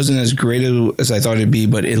 It wasn't as great as I thought it'd be,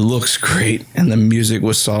 but it looks great, and the music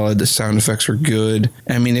was solid. The sound effects were good.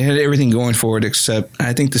 I mean, it had everything going for it, except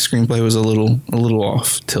I think the screenplay was a little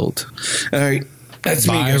off tilt. All right. That's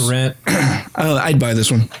me, guys. Rent. I'd buy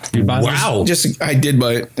this one. You'd buy this? I did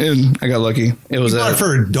buy it, and I got lucky. It was bought it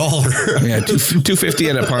for $1. Yeah, $2.50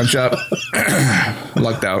 at a pawn shop.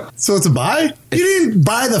 Lucked out. So it's a buy? You didn't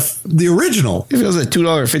buy the original. If it was a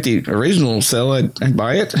 $2.50 original sale, I'd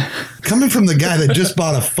buy it. Coming from the guy that just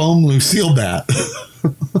bought a foam Lucille bat.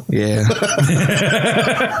 Yeah.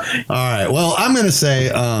 All right. Well, I'm going to say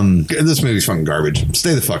this movie's fucking garbage.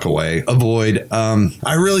 Stay the fuck away. Avoid.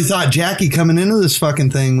 I really thought Jackie coming into this fucking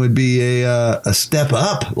thing would be a step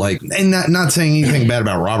up. And not saying anything bad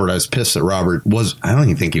about Robert. I was pissed that Robert I don't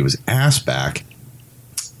even think he was ass back.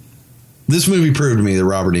 This movie proved to me that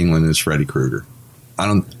Robert Englund is Freddy Krueger.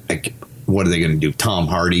 What are they going to do? Tom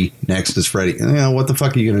Hardy next is Freddy? What the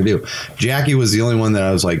fuck are you going to do? Jackie was the only one that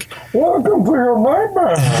I was like, welcome to your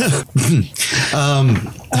nightmare.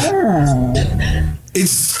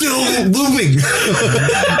 It's still moving.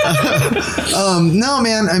 No,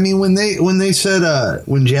 man. I mean, when they said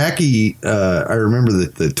when Jackie, I remember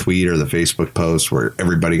the tweet or the Facebook post where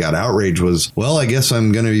everybody got outraged was, well, I guess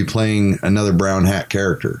I'm going to be playing another brown hat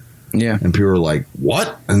character. Yeah. And people were like,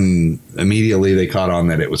 what? And immediately they caught on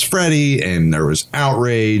that it was Freddy, and there was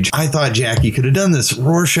outrage. I thought Jackie could have done this.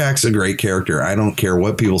 Rorschach's a great character. I don't care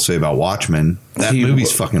what people say about Watchmen. That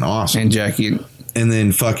movie's fucking awesome. And Jackie. And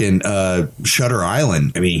then fucking Shutter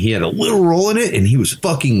Island. I mean, he had a little role in it, and he was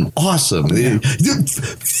fucking awesome. Yeah.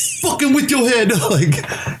 Fucking with your head.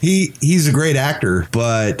 He's a great actor,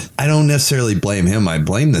 but I don't necessarily blame him. I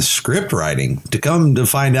blame the script writing. To come to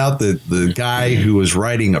find out that the guy who was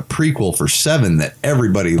writing a prequel for Seven that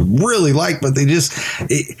everybody really liked, but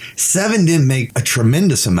Seven didn't make a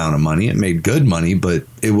tremendous amount of money. It made good money, but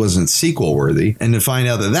it wasn't sequel worthy. And to find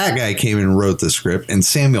out that guy came and wrote the script, and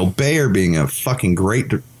Samuel Bayer being a fucking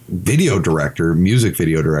great music video director,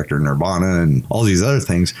 Nirvana and all these other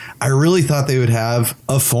things, I really thought they would have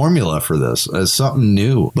a formula for this as something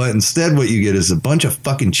new. But instead what you get is a bunch of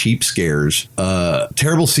fucking cheap scares,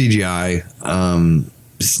 terrible CGI,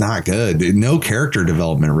 it's not good. No character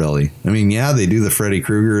development, really. I mean, yeah, they do the Freddy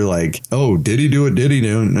Krueger, did he do it? Did he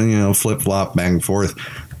do it? Flip flop back and forth.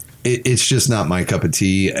 It's just not my cup of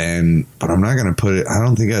tea, but I'm not going to put it. I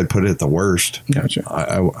don't think I'd put it at the worst. Gotcha.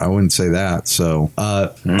 I wouldn't say that. So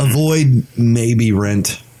avoid, maybe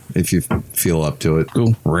rent if you feel up to it.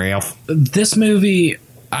 Cool. Ralph. This movie,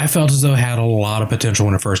 I felt as though it had a lot of potential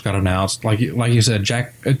when it first got announced. Like you said,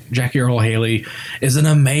 Jackie Earle Haley is an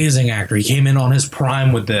amazing actor. He came in on his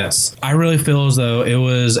prime with this. I really feel as though it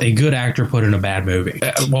was a good actor put in a bad movie.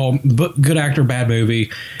 Good actor, bad movie.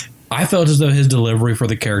 I felt as though his delivery for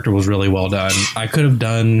the character was really well done. I could have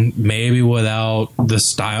done maybe without the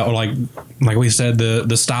style, like we said,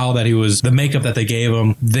 the style that he was, the makeup that they gave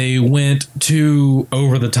him. They went too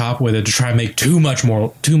over the top with it to try and make too much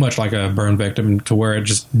like a burn victim, to where it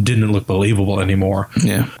just didn't look believable anymore.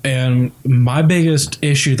 Yeah. And my biggest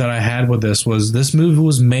issue that I had with this was this movie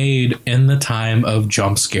was made in the time of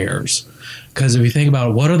jump scares. Because if you think about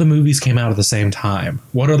it, what other movies came out at the same time?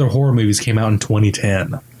 What other horror movies came out in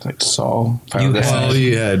 2010? Like Saw. You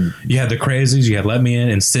had The Crazies, you had Let Me In,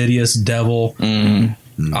 Insidious, Devil.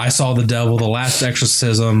 I Saw the Devil, The Last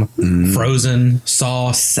Exorcism, Frozen,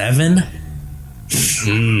 Saw 7.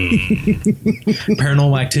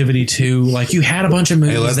 Paranormal Activity 2. Like, you had a bunch of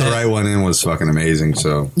movies. Hey, Let the Right One In was fucking amazing.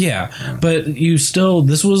 So yeah, but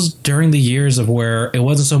this was during the years of where it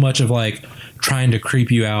wasn't so much of like trying to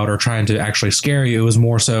creep you out or trying to actually scare you. It was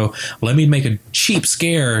more so, let me make a cheap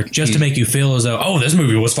scare just to make you feel as though, oh, this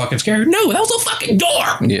movie was fucking scary. No, that was a fucking door.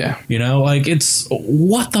 Yeah. You know, like, it's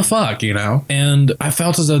what the fuck, you know? And I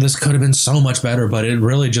felt as though this could have been so much better, but it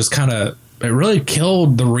really just it really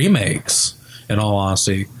killed the remakes, in all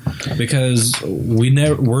honesty, because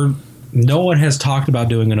no one has talked about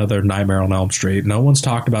doing another Nightmare on Elm Street. No one's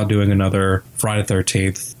talked about doing another Friday the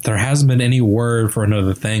 13th. There hasn't been any word for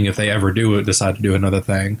another thing, if they ever decide to do another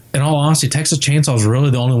thing. In all honesty, Texas Chainsaw is really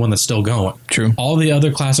the only one that's still going. True. All the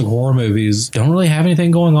other classic horror movies don't really have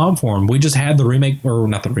anything going on for them. We just had the remake, or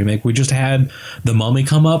not the remake, we just had The Mummy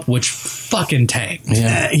come up, which fucking tanked.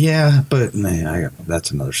 Yeah, but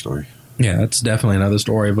that's another story. Yeah, that's definitely another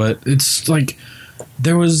story, but it's like,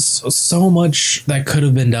 there was so much that could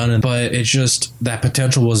have been done, but it's just that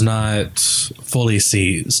potential was not fully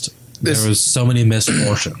seized. There was so many missed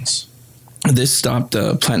portions. This stopped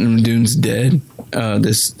Platinum Dunes dead.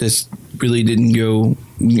 This really didn't go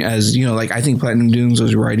as, you know, like, I think Platinum Dunes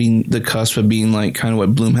was riding the cusp of being like kind of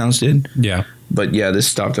what Blumhouse did. Yeah. But yeah, this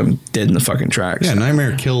stopped them dead in the fucking tracks. Yeah,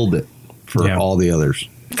 Nightmare killed it for all the others.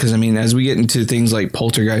 Because, I mean, as we get into things like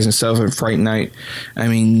Poltergeist and stuff and Fright Night, I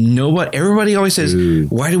mean, everybody always says,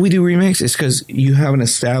 why do we do remakes? It's because you have an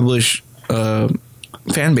established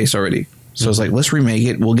fan base already. So it's like, let's remake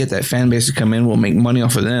it. We'll get that fan base to come in. We'll make money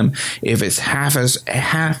off of them. If it's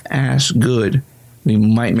half-ass good, we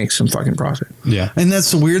might make some fucking profit. Yeah. And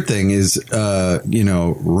that's the weird thing is,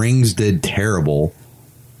 Rings did terrible,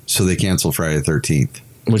 so they canceled Friday the 13th.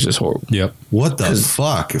 Which is horrible. Yep. What the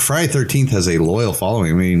fuck? Friday 13th has a loyal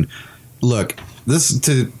following. I mean, look, this,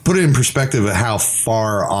 to put it in perspective of how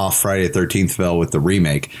far off Friday 13th fell with the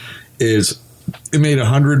remake, is it made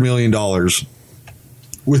 $100 million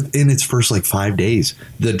within its first like 5 days.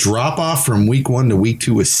 The drop off from week 1 to week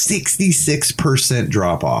 2 was 66%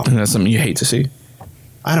 drop off. And that's something you hate to see.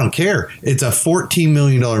 I don't care. It's a $14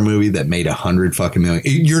 million movie that made $100 fucking million.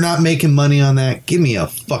 You're not making money on that. Give me a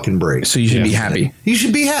fucking break. So you should be happy. You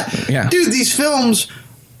should be happy. Yeah. Dude, these films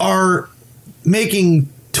are making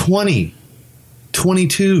 20,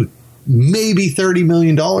 22, maybe $30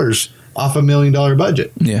 million off $1 million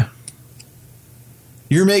budget. Yeah.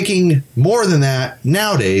 You're making more than that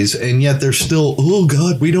nowadays, and yet they're still, oh,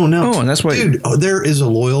 God, we don't know. Oh, and that's why... Dude, there is a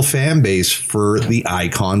loyal fan base for the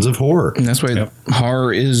icons of horror. And that's why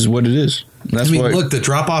horror is what it is. That's why... Look, the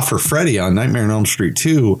drop-off for Freddy on Nightmare on Elm Street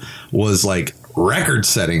 2 was, like,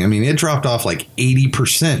 record-setting. I mean, it dropped off, like,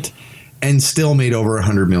 80% and still made over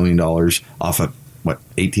 $100 million off a,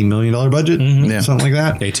 $18 million budget? Mm-hmm. Yeah. Something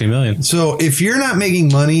like that? $18 million. So if you're not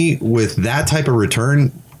making money with that type of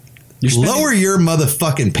return... lower your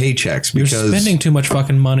motherfucking paychecks, because you're spending too much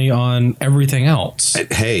fucking money on everything else.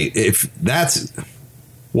 Hey, if that's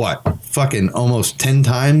fucking almost 10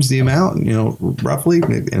 times the amount, roughly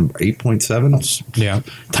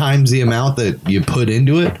 8.7 times the amount that you put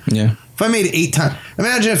into it. Yeah. If I made 8 times,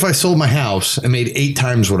 imagine if I sold my house and made 8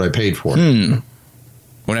 times what I paid for it.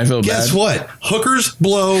 When I feel Guess bad. what? Hookers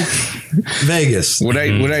blow Vegas. Would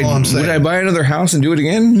I buy another house and do it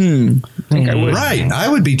again? I think I would. Right. I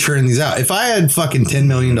would be churning these out. If I had fucking $10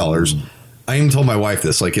 million, I even told my wife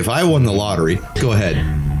this, like, if I won the lottery, go ahead,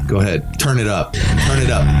 turn it up.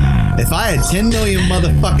 If I had $10 million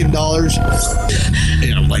motherfucking dollars,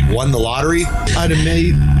 won the lottery, I'd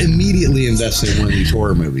have immediately invested in one of these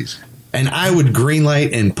horror movies. And I would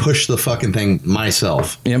greenlight and push the fucking thing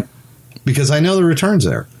myself. Yep. Because I know the returns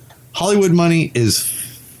there. Hollywood money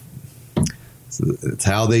it's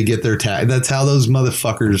how they get their tax. That's how those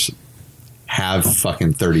motherfuckers have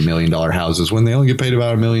fucking $30 million houses when they only get paid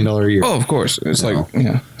about $1 million a year. Oh, of course. It's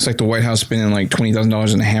it's like the White House spending like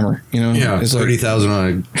 $20,000 in a hammer. You know, yeah, it's $30,000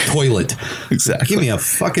 on a toilet. Exactly. Give me a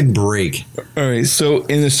fucking break. All right. So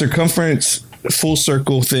in the circumference full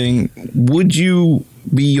circle thing, would you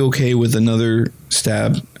be okay with another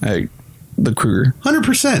stab at the Kruger?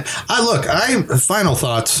 100%. Final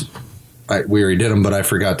thoughts. We already did them, but I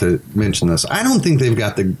forgot to mention this. I don't think they've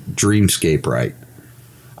got the dreamscape right.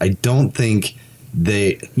 I don't think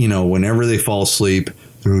they, whenever they fall asleep,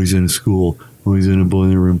 they're always in a school, always in a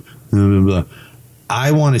boiler room, blah, blah, blah.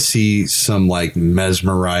 I want to see some like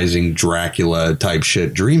mesmerizing Dracula type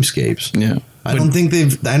shit dreamscapes. Yeah. I don't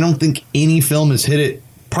think any film has hit it.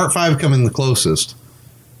 Part 5 coming the closest.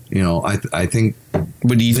 I think.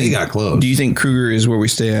 But do you think got close? Do you think Kruger is where we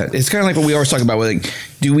stay at? It's kind of like what we always talk about. Like,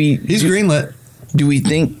 He's greenlit. Do we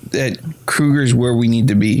think that Kruger's where we need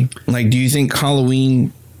to be? Like, do you think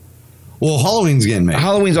Halloween? Well, Halloween's getting made.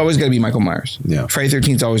 Halloween's always got to be Michael Myers. Yeah. Friday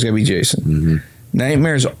 13th's always got to be Jason. Mm-hmm.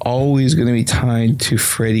 Nightmare's always going to be tied to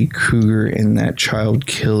Freddy Krueger and that child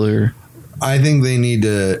killer. I think they need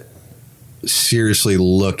to seriously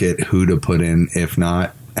look at who to put in. If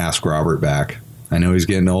not, ask Robert back. I know he's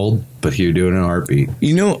getting old, but he would do it in a heartbeat.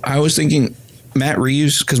 I was thinking Matt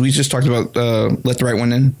Reeves, because we just talked about Let the Right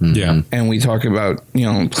One In. Mm-hmm. Yeah. And we talk about,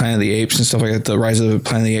 Planet of the Apes and stuff like that, the Rise of the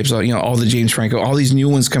Planet of the Apes, all the James Franco, all these new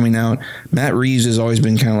ones coming out. Matt Reeves has always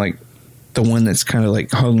been kind of like the one that's kind of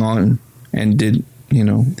like hung on and did,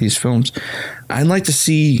 these films. I'd like to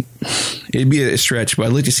see, it'd be a stretch, but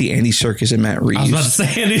I'd like to see Andy Serkis and Matt Reeves. I was about to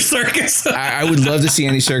say Andy Serkis. I would love to see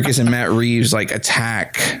Andy Serkis and Matt Reeves like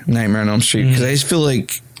attack Nightmare on Elm Street, because I just feel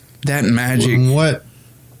like that magic. What?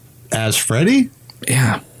 As Freddy?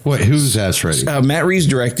 Yeah. What? Who's as Freddy? Matt Reeves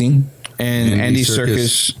directing and Andy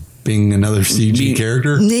Serkis being another CG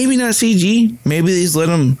character? Maybe not CG. Maybe they just let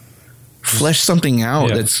him flesh something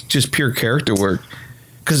out that's just pure character work.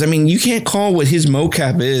 Because, you can't call what his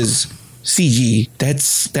mocap is CG.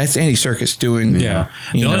 That's Andy Serkis doing. Yeah.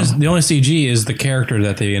 The only CG is the character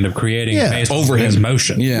that they end up creating based over his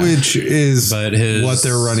motion. Yeah. Which is what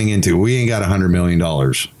they're running into. We ain't got $100 million.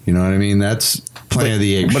 You know what I mean? That's Planet of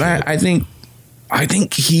the Apes. But I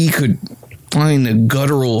think he could find a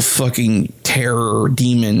guttural fucking terror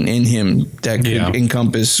demon in him that could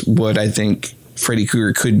encompass what I think Freddy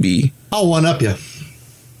Krueger could be. I'll one up you.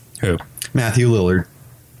 Who? Matthew Lillard.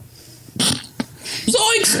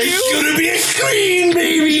 Zoinks, It's gonna be a screen,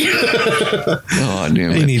 baby. Oh,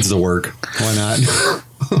 damn it. He needs to work. Why not?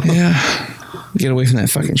 Yeah. Get away from that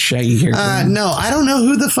fucking Shaggy character. No, I don't know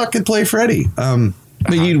who the fuck could play Freddy. But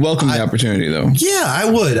you'd welcome the opportunity, though. Yeah,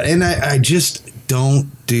 I would. And I just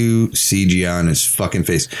don't do CGI on his fucking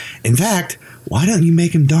face. In fact, why don't you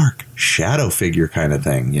make him dark? Shadow figure kind of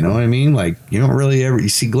thing. You know what I mean? Like, you don't really ever, you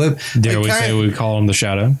see glimpse. Dare we say we call him the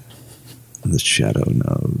Shadow? The Shadow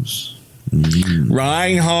knows.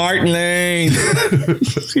 Reinhardt Lane.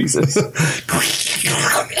 Jesus.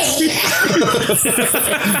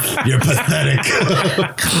 You're pathetic.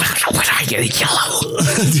 When I get yellow.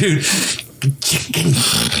 Dude. Chicken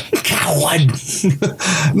coward.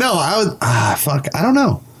 No, I would. Fuck. I don't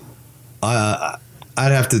know. I'd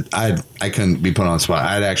have to. I couldn't be put on the spot.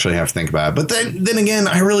 I'd actually have to think about it. But then again,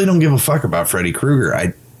 I really don't give a fuck about Freddy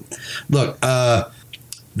Krueger.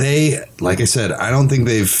 They, like I said, I don't think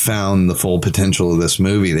they've found the full potential of this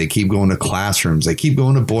movie. They keep going to classrooms. They keep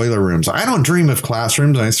going to boiler rooms. I don't dream of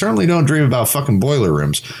classrooms. I certainly don't dream about fucking boiler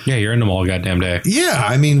rooms. Yeah, you're in them all goddamn day. Yeah,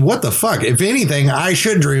 I mean, what the fuck? If anything, I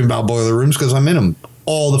should dream about boiler rooms because I'm in them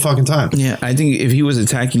all the fucking time. Yeah, I think if he was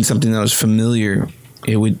attacking something that was familiar,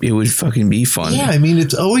 it would fucking be fun. Yeah, I mean,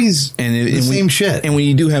 it's always the same shit. And when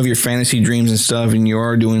you do have your fantasy dreams and stuff, and you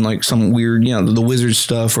are doing like some weird, the wizard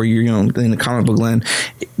stuff, or you're in the comic book land,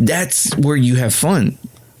 that's where you have fun.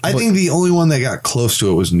 I think the only one that got close to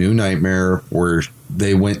it was New Nightmare, where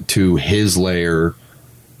they went to his lair,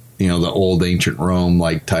 the old ancient Rome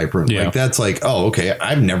like type room. Yeah. Like that's like, oh, okay,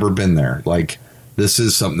 I've never been there. Like this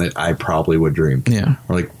is something that I probably would dream. Yeah,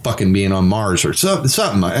 or like fucking being on Mars or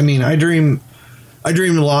something. I mean, I dream a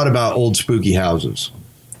lot about old spooky houses,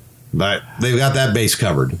 but they've got that base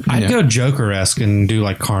covered. I'd go Joker-esque and do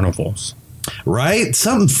like carnivals. Right?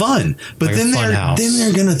 Something fun. But Like then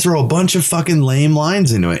they're going to throw a bunch of fucking lame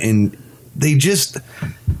lines into it. And they just,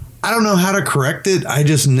 I don't know how to correct it. I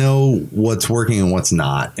just know what's working and what's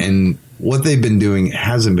not. And what they've been doing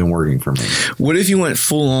hasn't been working for me. What if you went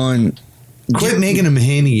full on? Quit making him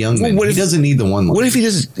Hanny Youngman. He doesn't need the one line. What if he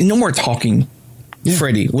does no more talking? Yeah.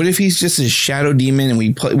 Freddy. What if he's just a shadow demon and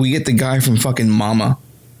we get the guy from fucking Mama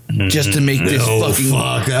just to make this fucking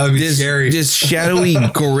fuck, that would be scary. this shadowy,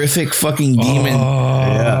 horrific fucking demon.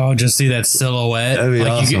 Oh, just see that silhouette. That'd be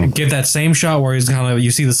like you awesome. get that same shot where he's kind of,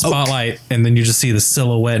 you see the spotlight and then you just see the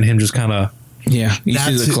silhouette and him just kind of. Yeah, you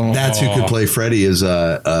see That's, the clone. that's who could play Freddy is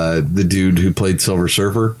the dude who played Silver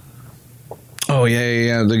Surfer. Oh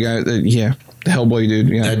yeah. The guy, the Hellboy dude.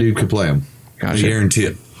 Yeah, That dude could play him. I Gotcha. guarantee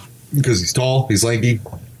it. Because he's tall, he's lanky.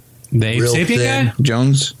 The Ape Real Sapien thin. guy?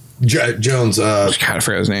 Jones. Jones, God, I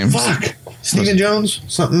forgot his name. fuck. Stephen Jones?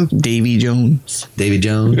 Something? Davy Jones. Davy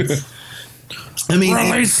Jones. I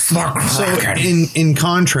mean, so in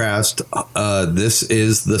contrast, this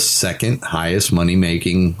is the second highest money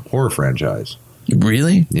making horror franchise.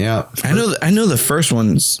 Really? Yeah. I know. The first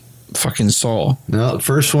one's fucking Saw. No,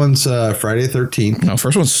 first one's Friday the 13th. No,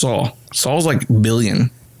 first one's Saw. Saw's like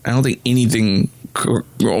billion. I don't think anything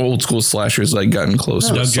old school slashers like gotten close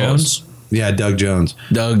to Doug Saw's. Jones? Yeah, Doug Jones.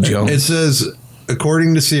 Doug Jones. It says,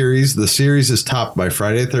 according to series, the series is topped by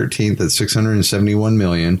Friday the 13th at 671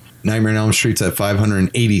 million, Nightmare on Elm Street's at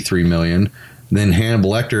 583 million, then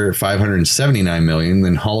Hannibal Lecter at 579 million,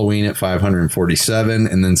 then Halloween at 547,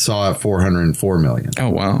 and then Saw at 404 million. Oh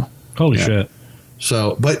wow. Holy shit.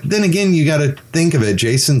 So, but then again, you got to think of it.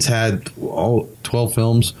 Jason's had 12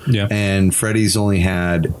 films, Yeah. and Freddy's only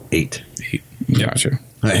had 8. Gotcha.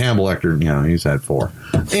 Hannibal Lecter, he's had 4.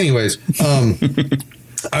 Anyways,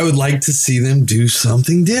 I would like to see them do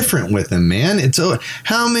something different with him, man.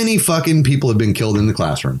 How many fucking people have been killed in the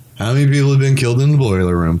classroom? How many people have been killed in the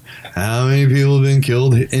boiler room? How many people have been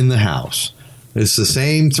killed in the house? It's the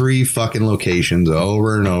same 3 fucking locations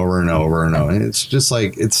over and over and over and over. And it's just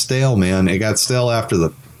like, it's stale, man. It got stale after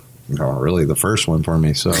the first one for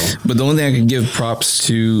me. So, But the only thing I can give props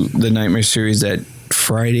to the Nightmare series that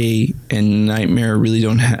Friday and Nightmare really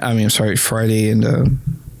don't have. I mean, I'm sorry, Friday and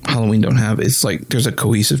Halloween don't have. It's like there's a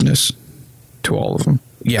cohesiveness to all of them.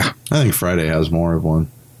 Yeah. I think Friday has more of one.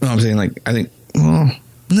 No, I'm saying like I think. Well,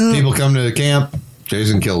 no. People come to the camp,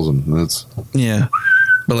 Jason kills them. That's Yeah.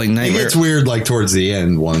 But like it Nightmare. gets weird, like towards the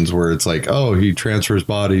end ones where it's like, oh, he transfers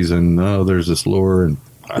bodies, and there's this lure, and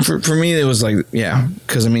For me, it was like, yeah,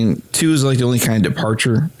 because I mean, 2 is like the only kind of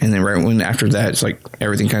departure, and then right when after that, it's like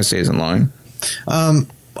everything kind of stays in line. why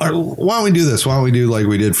don't we do this? Why don't we do like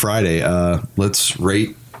we did Friday? Let's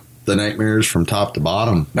rate the nightmares from top to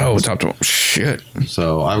bottom. Oh, top to shit.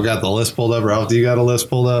 So I've got the list pulled up. Ralph, do you got a list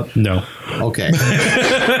pulled up? No. Okay.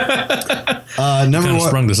 Number Kinda one,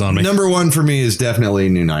 sprung this on me. Number 1 for me is definitely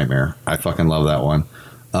New Nightmare. I fucking love that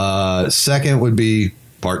one. Second would be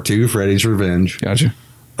Part 2, Freddy's Revenge. Gotcha.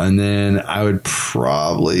 And then I would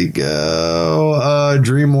probably go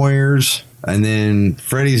Dream Warriors, and then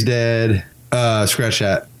Freddy's Dead. Scratch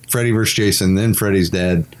that. Freddy vs. Jason, then Freddy's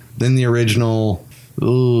Dead, then the original.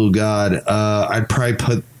 Oh God, I'd probably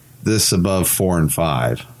put this above 4 and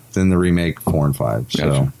 5. Then the remake 4 and 5. So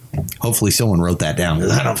Gotcha. hopefully someone wrote that down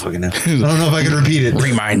because I don't fucking know. I don't know if I can repeat it.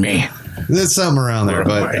 Remind me. There's something around there,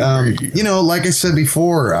 but like I said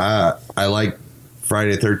before, I like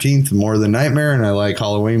Friday the 13th more than Nightmare, and I like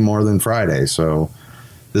Halloween more than Friday. So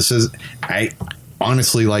I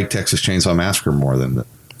honestly like Texas Chainsaw Massacre more than the.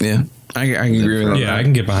 Yeah, I can agree with that. Yeah, I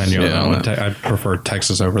can get behind you Yeah, on that one. I prefer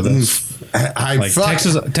Texas over this.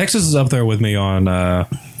 Texas is up there with me on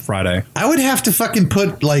Friday. I would have to fucking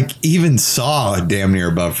put like even Saw damn near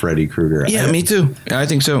above Freddy Krueger. Yeah, me too. I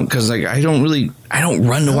think so because like I don't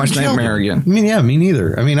run to watch Nightmare again. I mean, yeah, me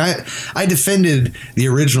neither. I mean, I defended the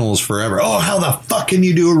originals forever. Oh, how the fuck can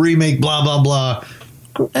you do a remake? Blah blah blah.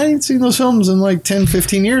 I ain't seen those films in like 10,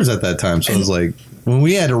 15 years at that time. So I was like, when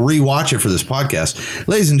we had to rewatch it for this podcast,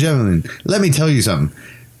 ladies and gentlemen, let me tell you something.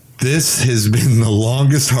 This has been the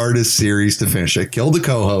longest, hardest series to finish. I killed the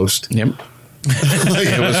co-host. Yep, Like,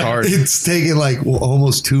 it was hard. It's taken like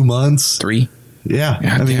almost 2 months. 3. Yeah.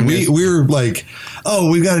 God I mean, damn we it. were like,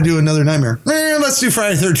 oh, we got to do another Nightmare. Let's do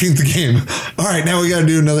Friday the 13th the game. All right, now we got to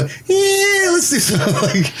do another. Yeah, let's do something.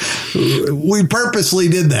 Like, we purposely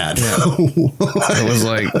did that. It was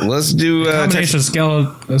like let's do Combination of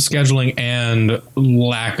scheduling and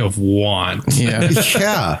lack of want. yeah.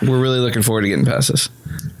 Yeah. We're really looking forward to getting past this.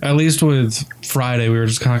 At least with Friday, we were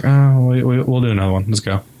just kind of like, oh, we'll do another one. Let's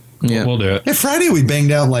go. Yeah. We'll do it. Yeah, Friday we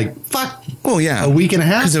banged out like, fuck, Well, yeah, a week and a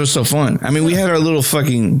half. because it was so fun. I mean, we had our little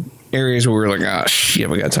fucking areas where we were like, ah, shit,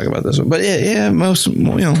 we got to talk about this one. But yeah,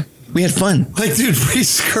 we had fun. Like, dude, we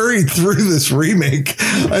scurried through this remake.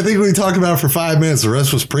 I think we talked about it for 5 minutes. The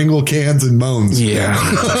rest was Pringle cans and moans. Yeah.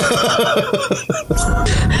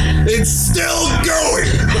 It's still going.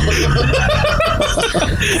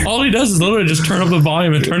 All he does is literally just turn up the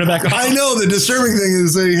volume and turn it back on. I know the disturbing thing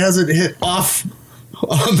is that he hasn't hit off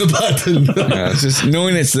on the button. Yeah, it's just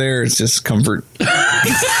knowing it's there. It's just comfort.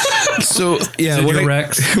 So yeah, when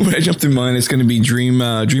I jump through mine, it's going to be Dream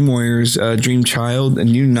Warriors, Dream Child, A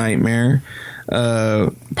New Nightmare,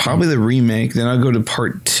 probably the remake. Then I'll go to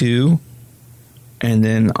part 2, and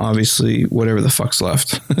then obviously whatever the fuck's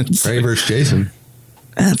left. Freddy vs. Jason.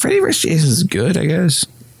 Freddy vs. Jason is good, I guess.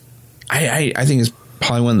 I think it's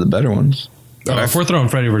probably one of the better ones. If we're throwing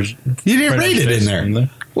Freddy vs. You didn't rate it in there.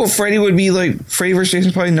 Well, Freddy would be like Freddy vs.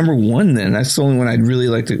 Jason, probably number 1. Then that's the only one I'd really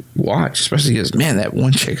like to watch, especially because man, that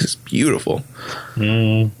one chick is beautiful.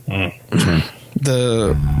 The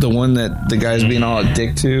one that the guy's being all a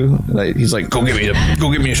dick to, like he's like, go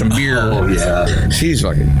get me some beer. Oh yeah, she's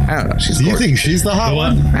fucking. I don't know. She's. Do you think she's the hot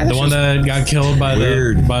one? The one that got killed by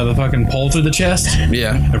the fucking pole through the chest.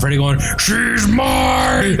 Yeah, and Freddy going, she's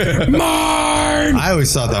mine, mine. I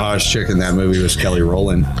always thought the hottest chick in that movie was Kelly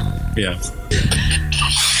Rowland. Yeah.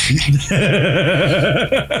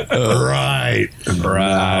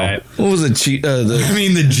 Right. What was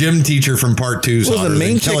the gym teacher from part 2 is the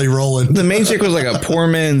main Kelly Rowland. The main chick was like a poor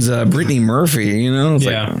man's Brittany Murphy, you know? It's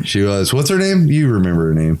like, she was. What's her name? You remember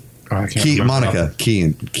her name? I can't remember. Monica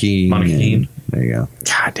Keene. Monica Keene. There you go.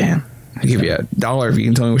 God damn. I'll give you $1 if you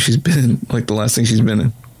can tell me what she's been in, like the last thing she's been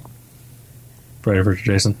in. Freddy vs.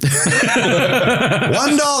 Jason. $1.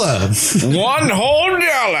 $1 whole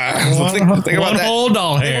dollar. Think about that. Whole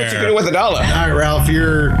dollar. What you gonna do with $1? All right, Ralph,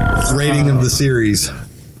 your rating of the series.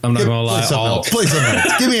 I'm not gonna lie. Play something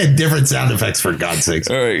else. Give me a different sound effects for God's sakes.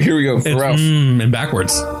 All right, here we go. For Ralph. And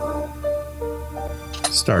backwards.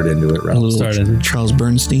 Start into it, Ralph. Charles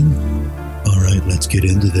Bernstein. All right, let's get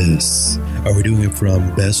into this. Are we doing it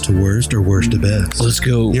from best to worst or worst to best? Let's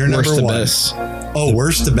go You're worst to 1. best. Oh,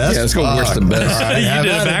 worst to best? Yeah, let's go worst to best. Right, you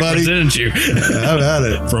did it backwards, didn't you? Have at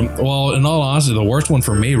it. Well, in all honesty, the worst one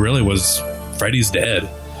for me really was Freddy's Dead.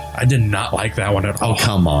 I did not like that one at all. Oh,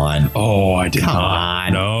 come on. Oh, I did Come not.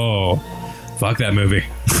 on. No. Fuck that movie.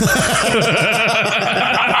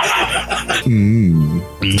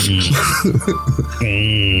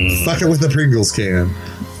 Fuck it with the Pringles can.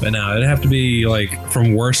 But no, it'd have to be like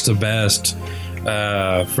from worst to best.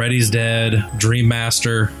 Freddy's Dead, Dream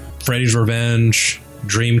Master, Freddy's Revenge,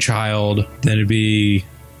 Dream Child. Then it'd be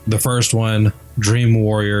the first one, Dream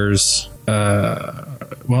Warriors.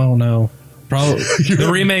 Well, no. Probably the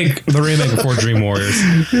remake before Dream Warriors.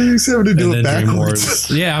 You're having to do it Dream backwards. Warriors.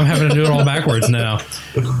 Yeah, I'm having to do it all backwards now.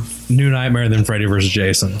 New Nightmare, then Freddy vs.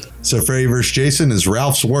 Jason. So Freddy vs. Jason is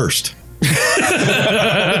Ralph's worst.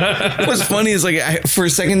 What's funny is like for a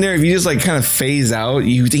second there, if you just like kind of phase out,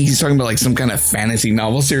 you think he's talking about like some kind of fantasy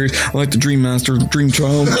novel series. I like the Dream Master, Dream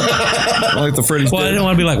Child. I like the Freddy's. Well, I didn't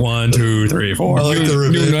want to be like 1, 2, 3, 4. I like the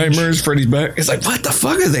Revenge. New Nightmares, Freddy's back. It's like, what the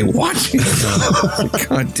fuck are they watching?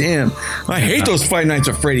 God damn! I hate those Five Nights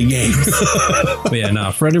at Freddy games. But yeah,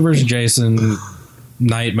 no, Freddy vs. Jason,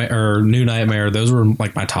 Nightmare or New Nightmare. Those were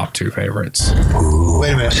like my top 2 favorites.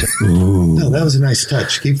 Wait a minute. No, that was a nice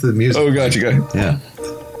touch. Keep the music. Oh, gotcha, guy. Yeah.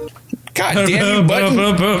 God damn you, button.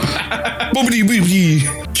 Boopity boopity.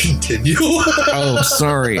 Continue. Oh,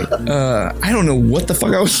 sorry. I don't know what the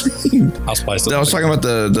fuck I was saying. I'll spice it. I was talking about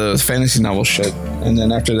the fantasy novel shit, and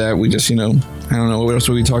then after that, we just, I don't know, what else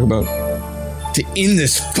would we talk about to end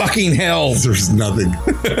this fucking hell? There's nothing.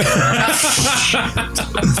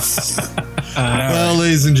 Well,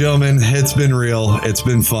 ladies and gentlemen, it's been real. It's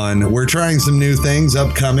been fun. We're trying some new things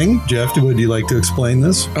upcoming. Jeff, would you like to explain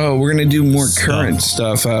this? Oh, we're going to do more current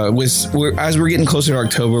stuff. As we're getting closer to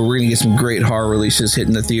October, we're going to get some great horror releases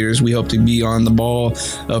hitting the theaters. We hope to be on the ball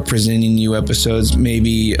of presenting new episodes.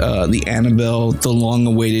 Maybe the Annabelle, the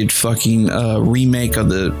long-awaited fucking remake of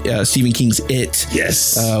the Stephen King's It.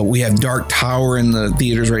 Yes. We have Dark Tower in the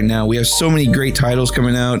theaters right now. We have so many great titles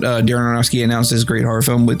coming out. Darren Aronofsky announced this great horror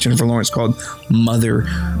film with Jennifer Lawrence called Mother.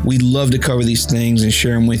 We'd love to cover these things and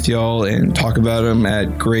share them with y'all and talk about them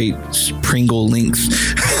at great Pringle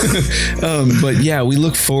lengths. But yeah, we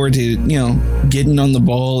look forward to getting on the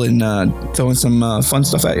ball and throwing some fun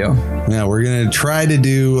stuff at y'all. Yeah, we're gonna try to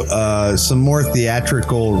do some more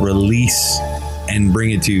theatrical release and bring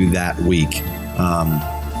it to you that week.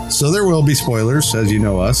 So there will be spoilers, as you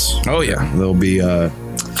know us. Oh yeah, there'll be.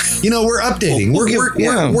 We're updating.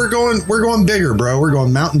 We're going bigger, bro. We're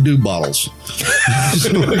going Mountain Dew bottles.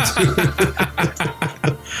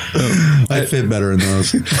 I fit better in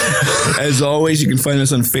those. As always, you can find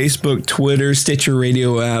us on Facebook, Twitter, Stitcher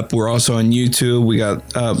Radio app. We're also on YouTube. We got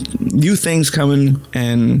new things coming,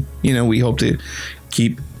 and we hope to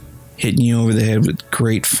keep hitting you over the head with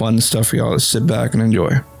great fun stuff for y'all to sit back and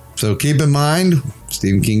enjoy. So keep in mind,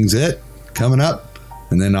 Stephen King's It coming up.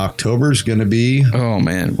 And then October's going to be... Oh,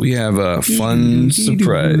 man. We have a fun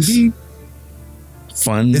surprise.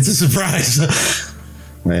 fun. It's a surprise.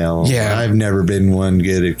 Well, Yeah. I've never been one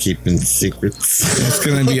good at keeping secrets. It's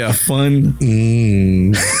gonna be a fun,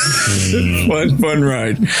 fun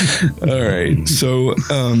ride. All right. So,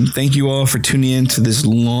 thank you all for tuning in to this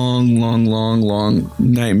long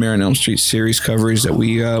Nightmare on Elm Street series coverage that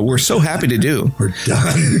we're so happy to do. We're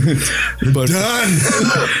done. But Done.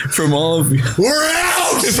 from all of you, We're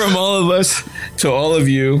out. from all of us to all of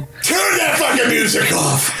you, Turn that fucking music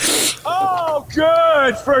off. Oh,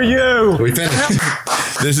 good for you. We finished.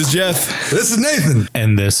 this is Jeff. This is Nathan.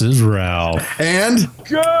 And this is Ralph. And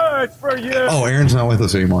Good for you. oh, Aaron's not with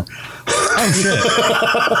us anymore.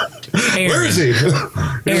 Where is he?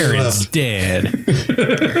 Aaron's dead.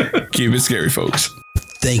 Keep it scary, folks.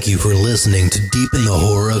 Thank you for listening to Deep in the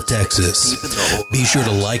Horror of Texas. Be sure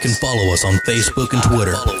to like and follow us on Facebook and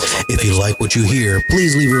Twitter. If you like what you hear,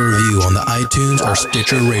 please leave a review on the iTunes or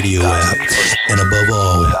Stitcher radio app. And above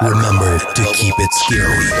all, remember to keep it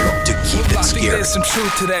scary. To keep it I think scary. there's some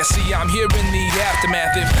truth to that. See, I'm here in the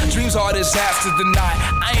aftermath. If dreams are disasters denied,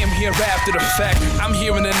 I am here after the fact. I'm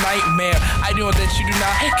here in a nightmare. I know that you do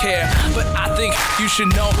not care, but I think you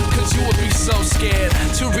should know, cause you would be so scared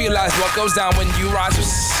to realize what goes down when your eyes are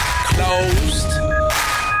closed.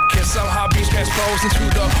 Can somehow be transposed into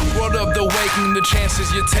the world of the waking. The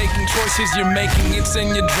chances you're taking, choices you're making. It's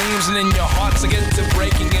in your dreams and in your hearts against it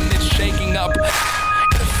breaking and it's shaking up.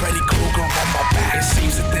 The Freddy Krueger on my back. It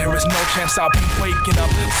seems that there is no chance I'll be waking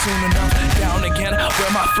up soon enough. Down again,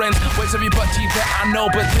 where my friends, where's everybody that I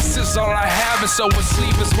know? But this is all I have, and so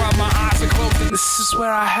asleep is while my eyes are closed. And this is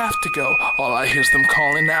where I have to go. All I hear is them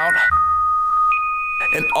calling out.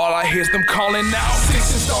 And all I hear is them calling out.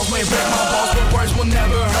 Sticks and stones may break my balls, but words will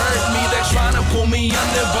never hurt me. They're trying to pull me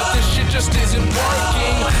under, but this shit just isn't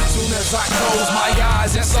working. Soon as I close my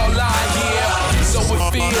eyes, that's all I hear. So it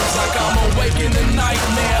feels like I'm awake in a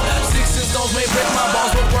nightmare. Sticks and stones may break my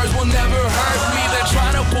balls, but words will never hurt me. They're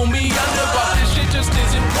trying to pull me under, but this shit just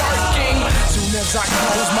isn't working. Soon as I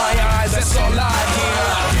close my eyes, that's all I hear.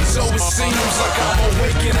 So it seems like I'm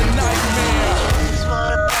awake in a nightmare. This is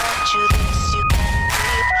what about you, this you can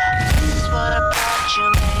keep. This is what about you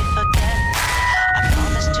may forget. I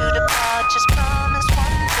promise to depart, just promise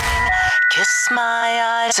one thing. Kiss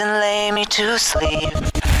my eyes and lay me to sleep.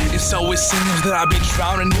 And so it seems that I'll be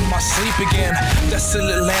drowning in my sleep again.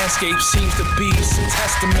 Desolate landscape seems to be some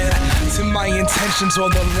testament to my intentions or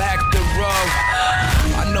the lack thereof.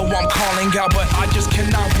 I know I'm calling out, but I just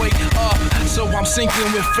cannot wake up. So I'm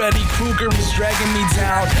sinking with Freddy Krueger, he's dragging me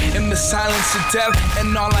down in the silence of death,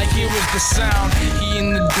 and all I hear is the sound. He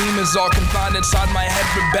and the demons all confined inside my head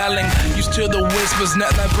rebelling. Used to the whispers,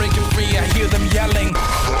 not like breaking free, I hear them yelling.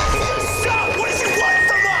 Stop! What does he want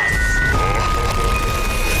from us?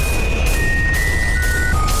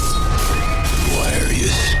 Why are you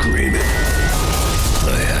screaming?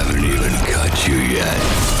 I haven't even got you yet.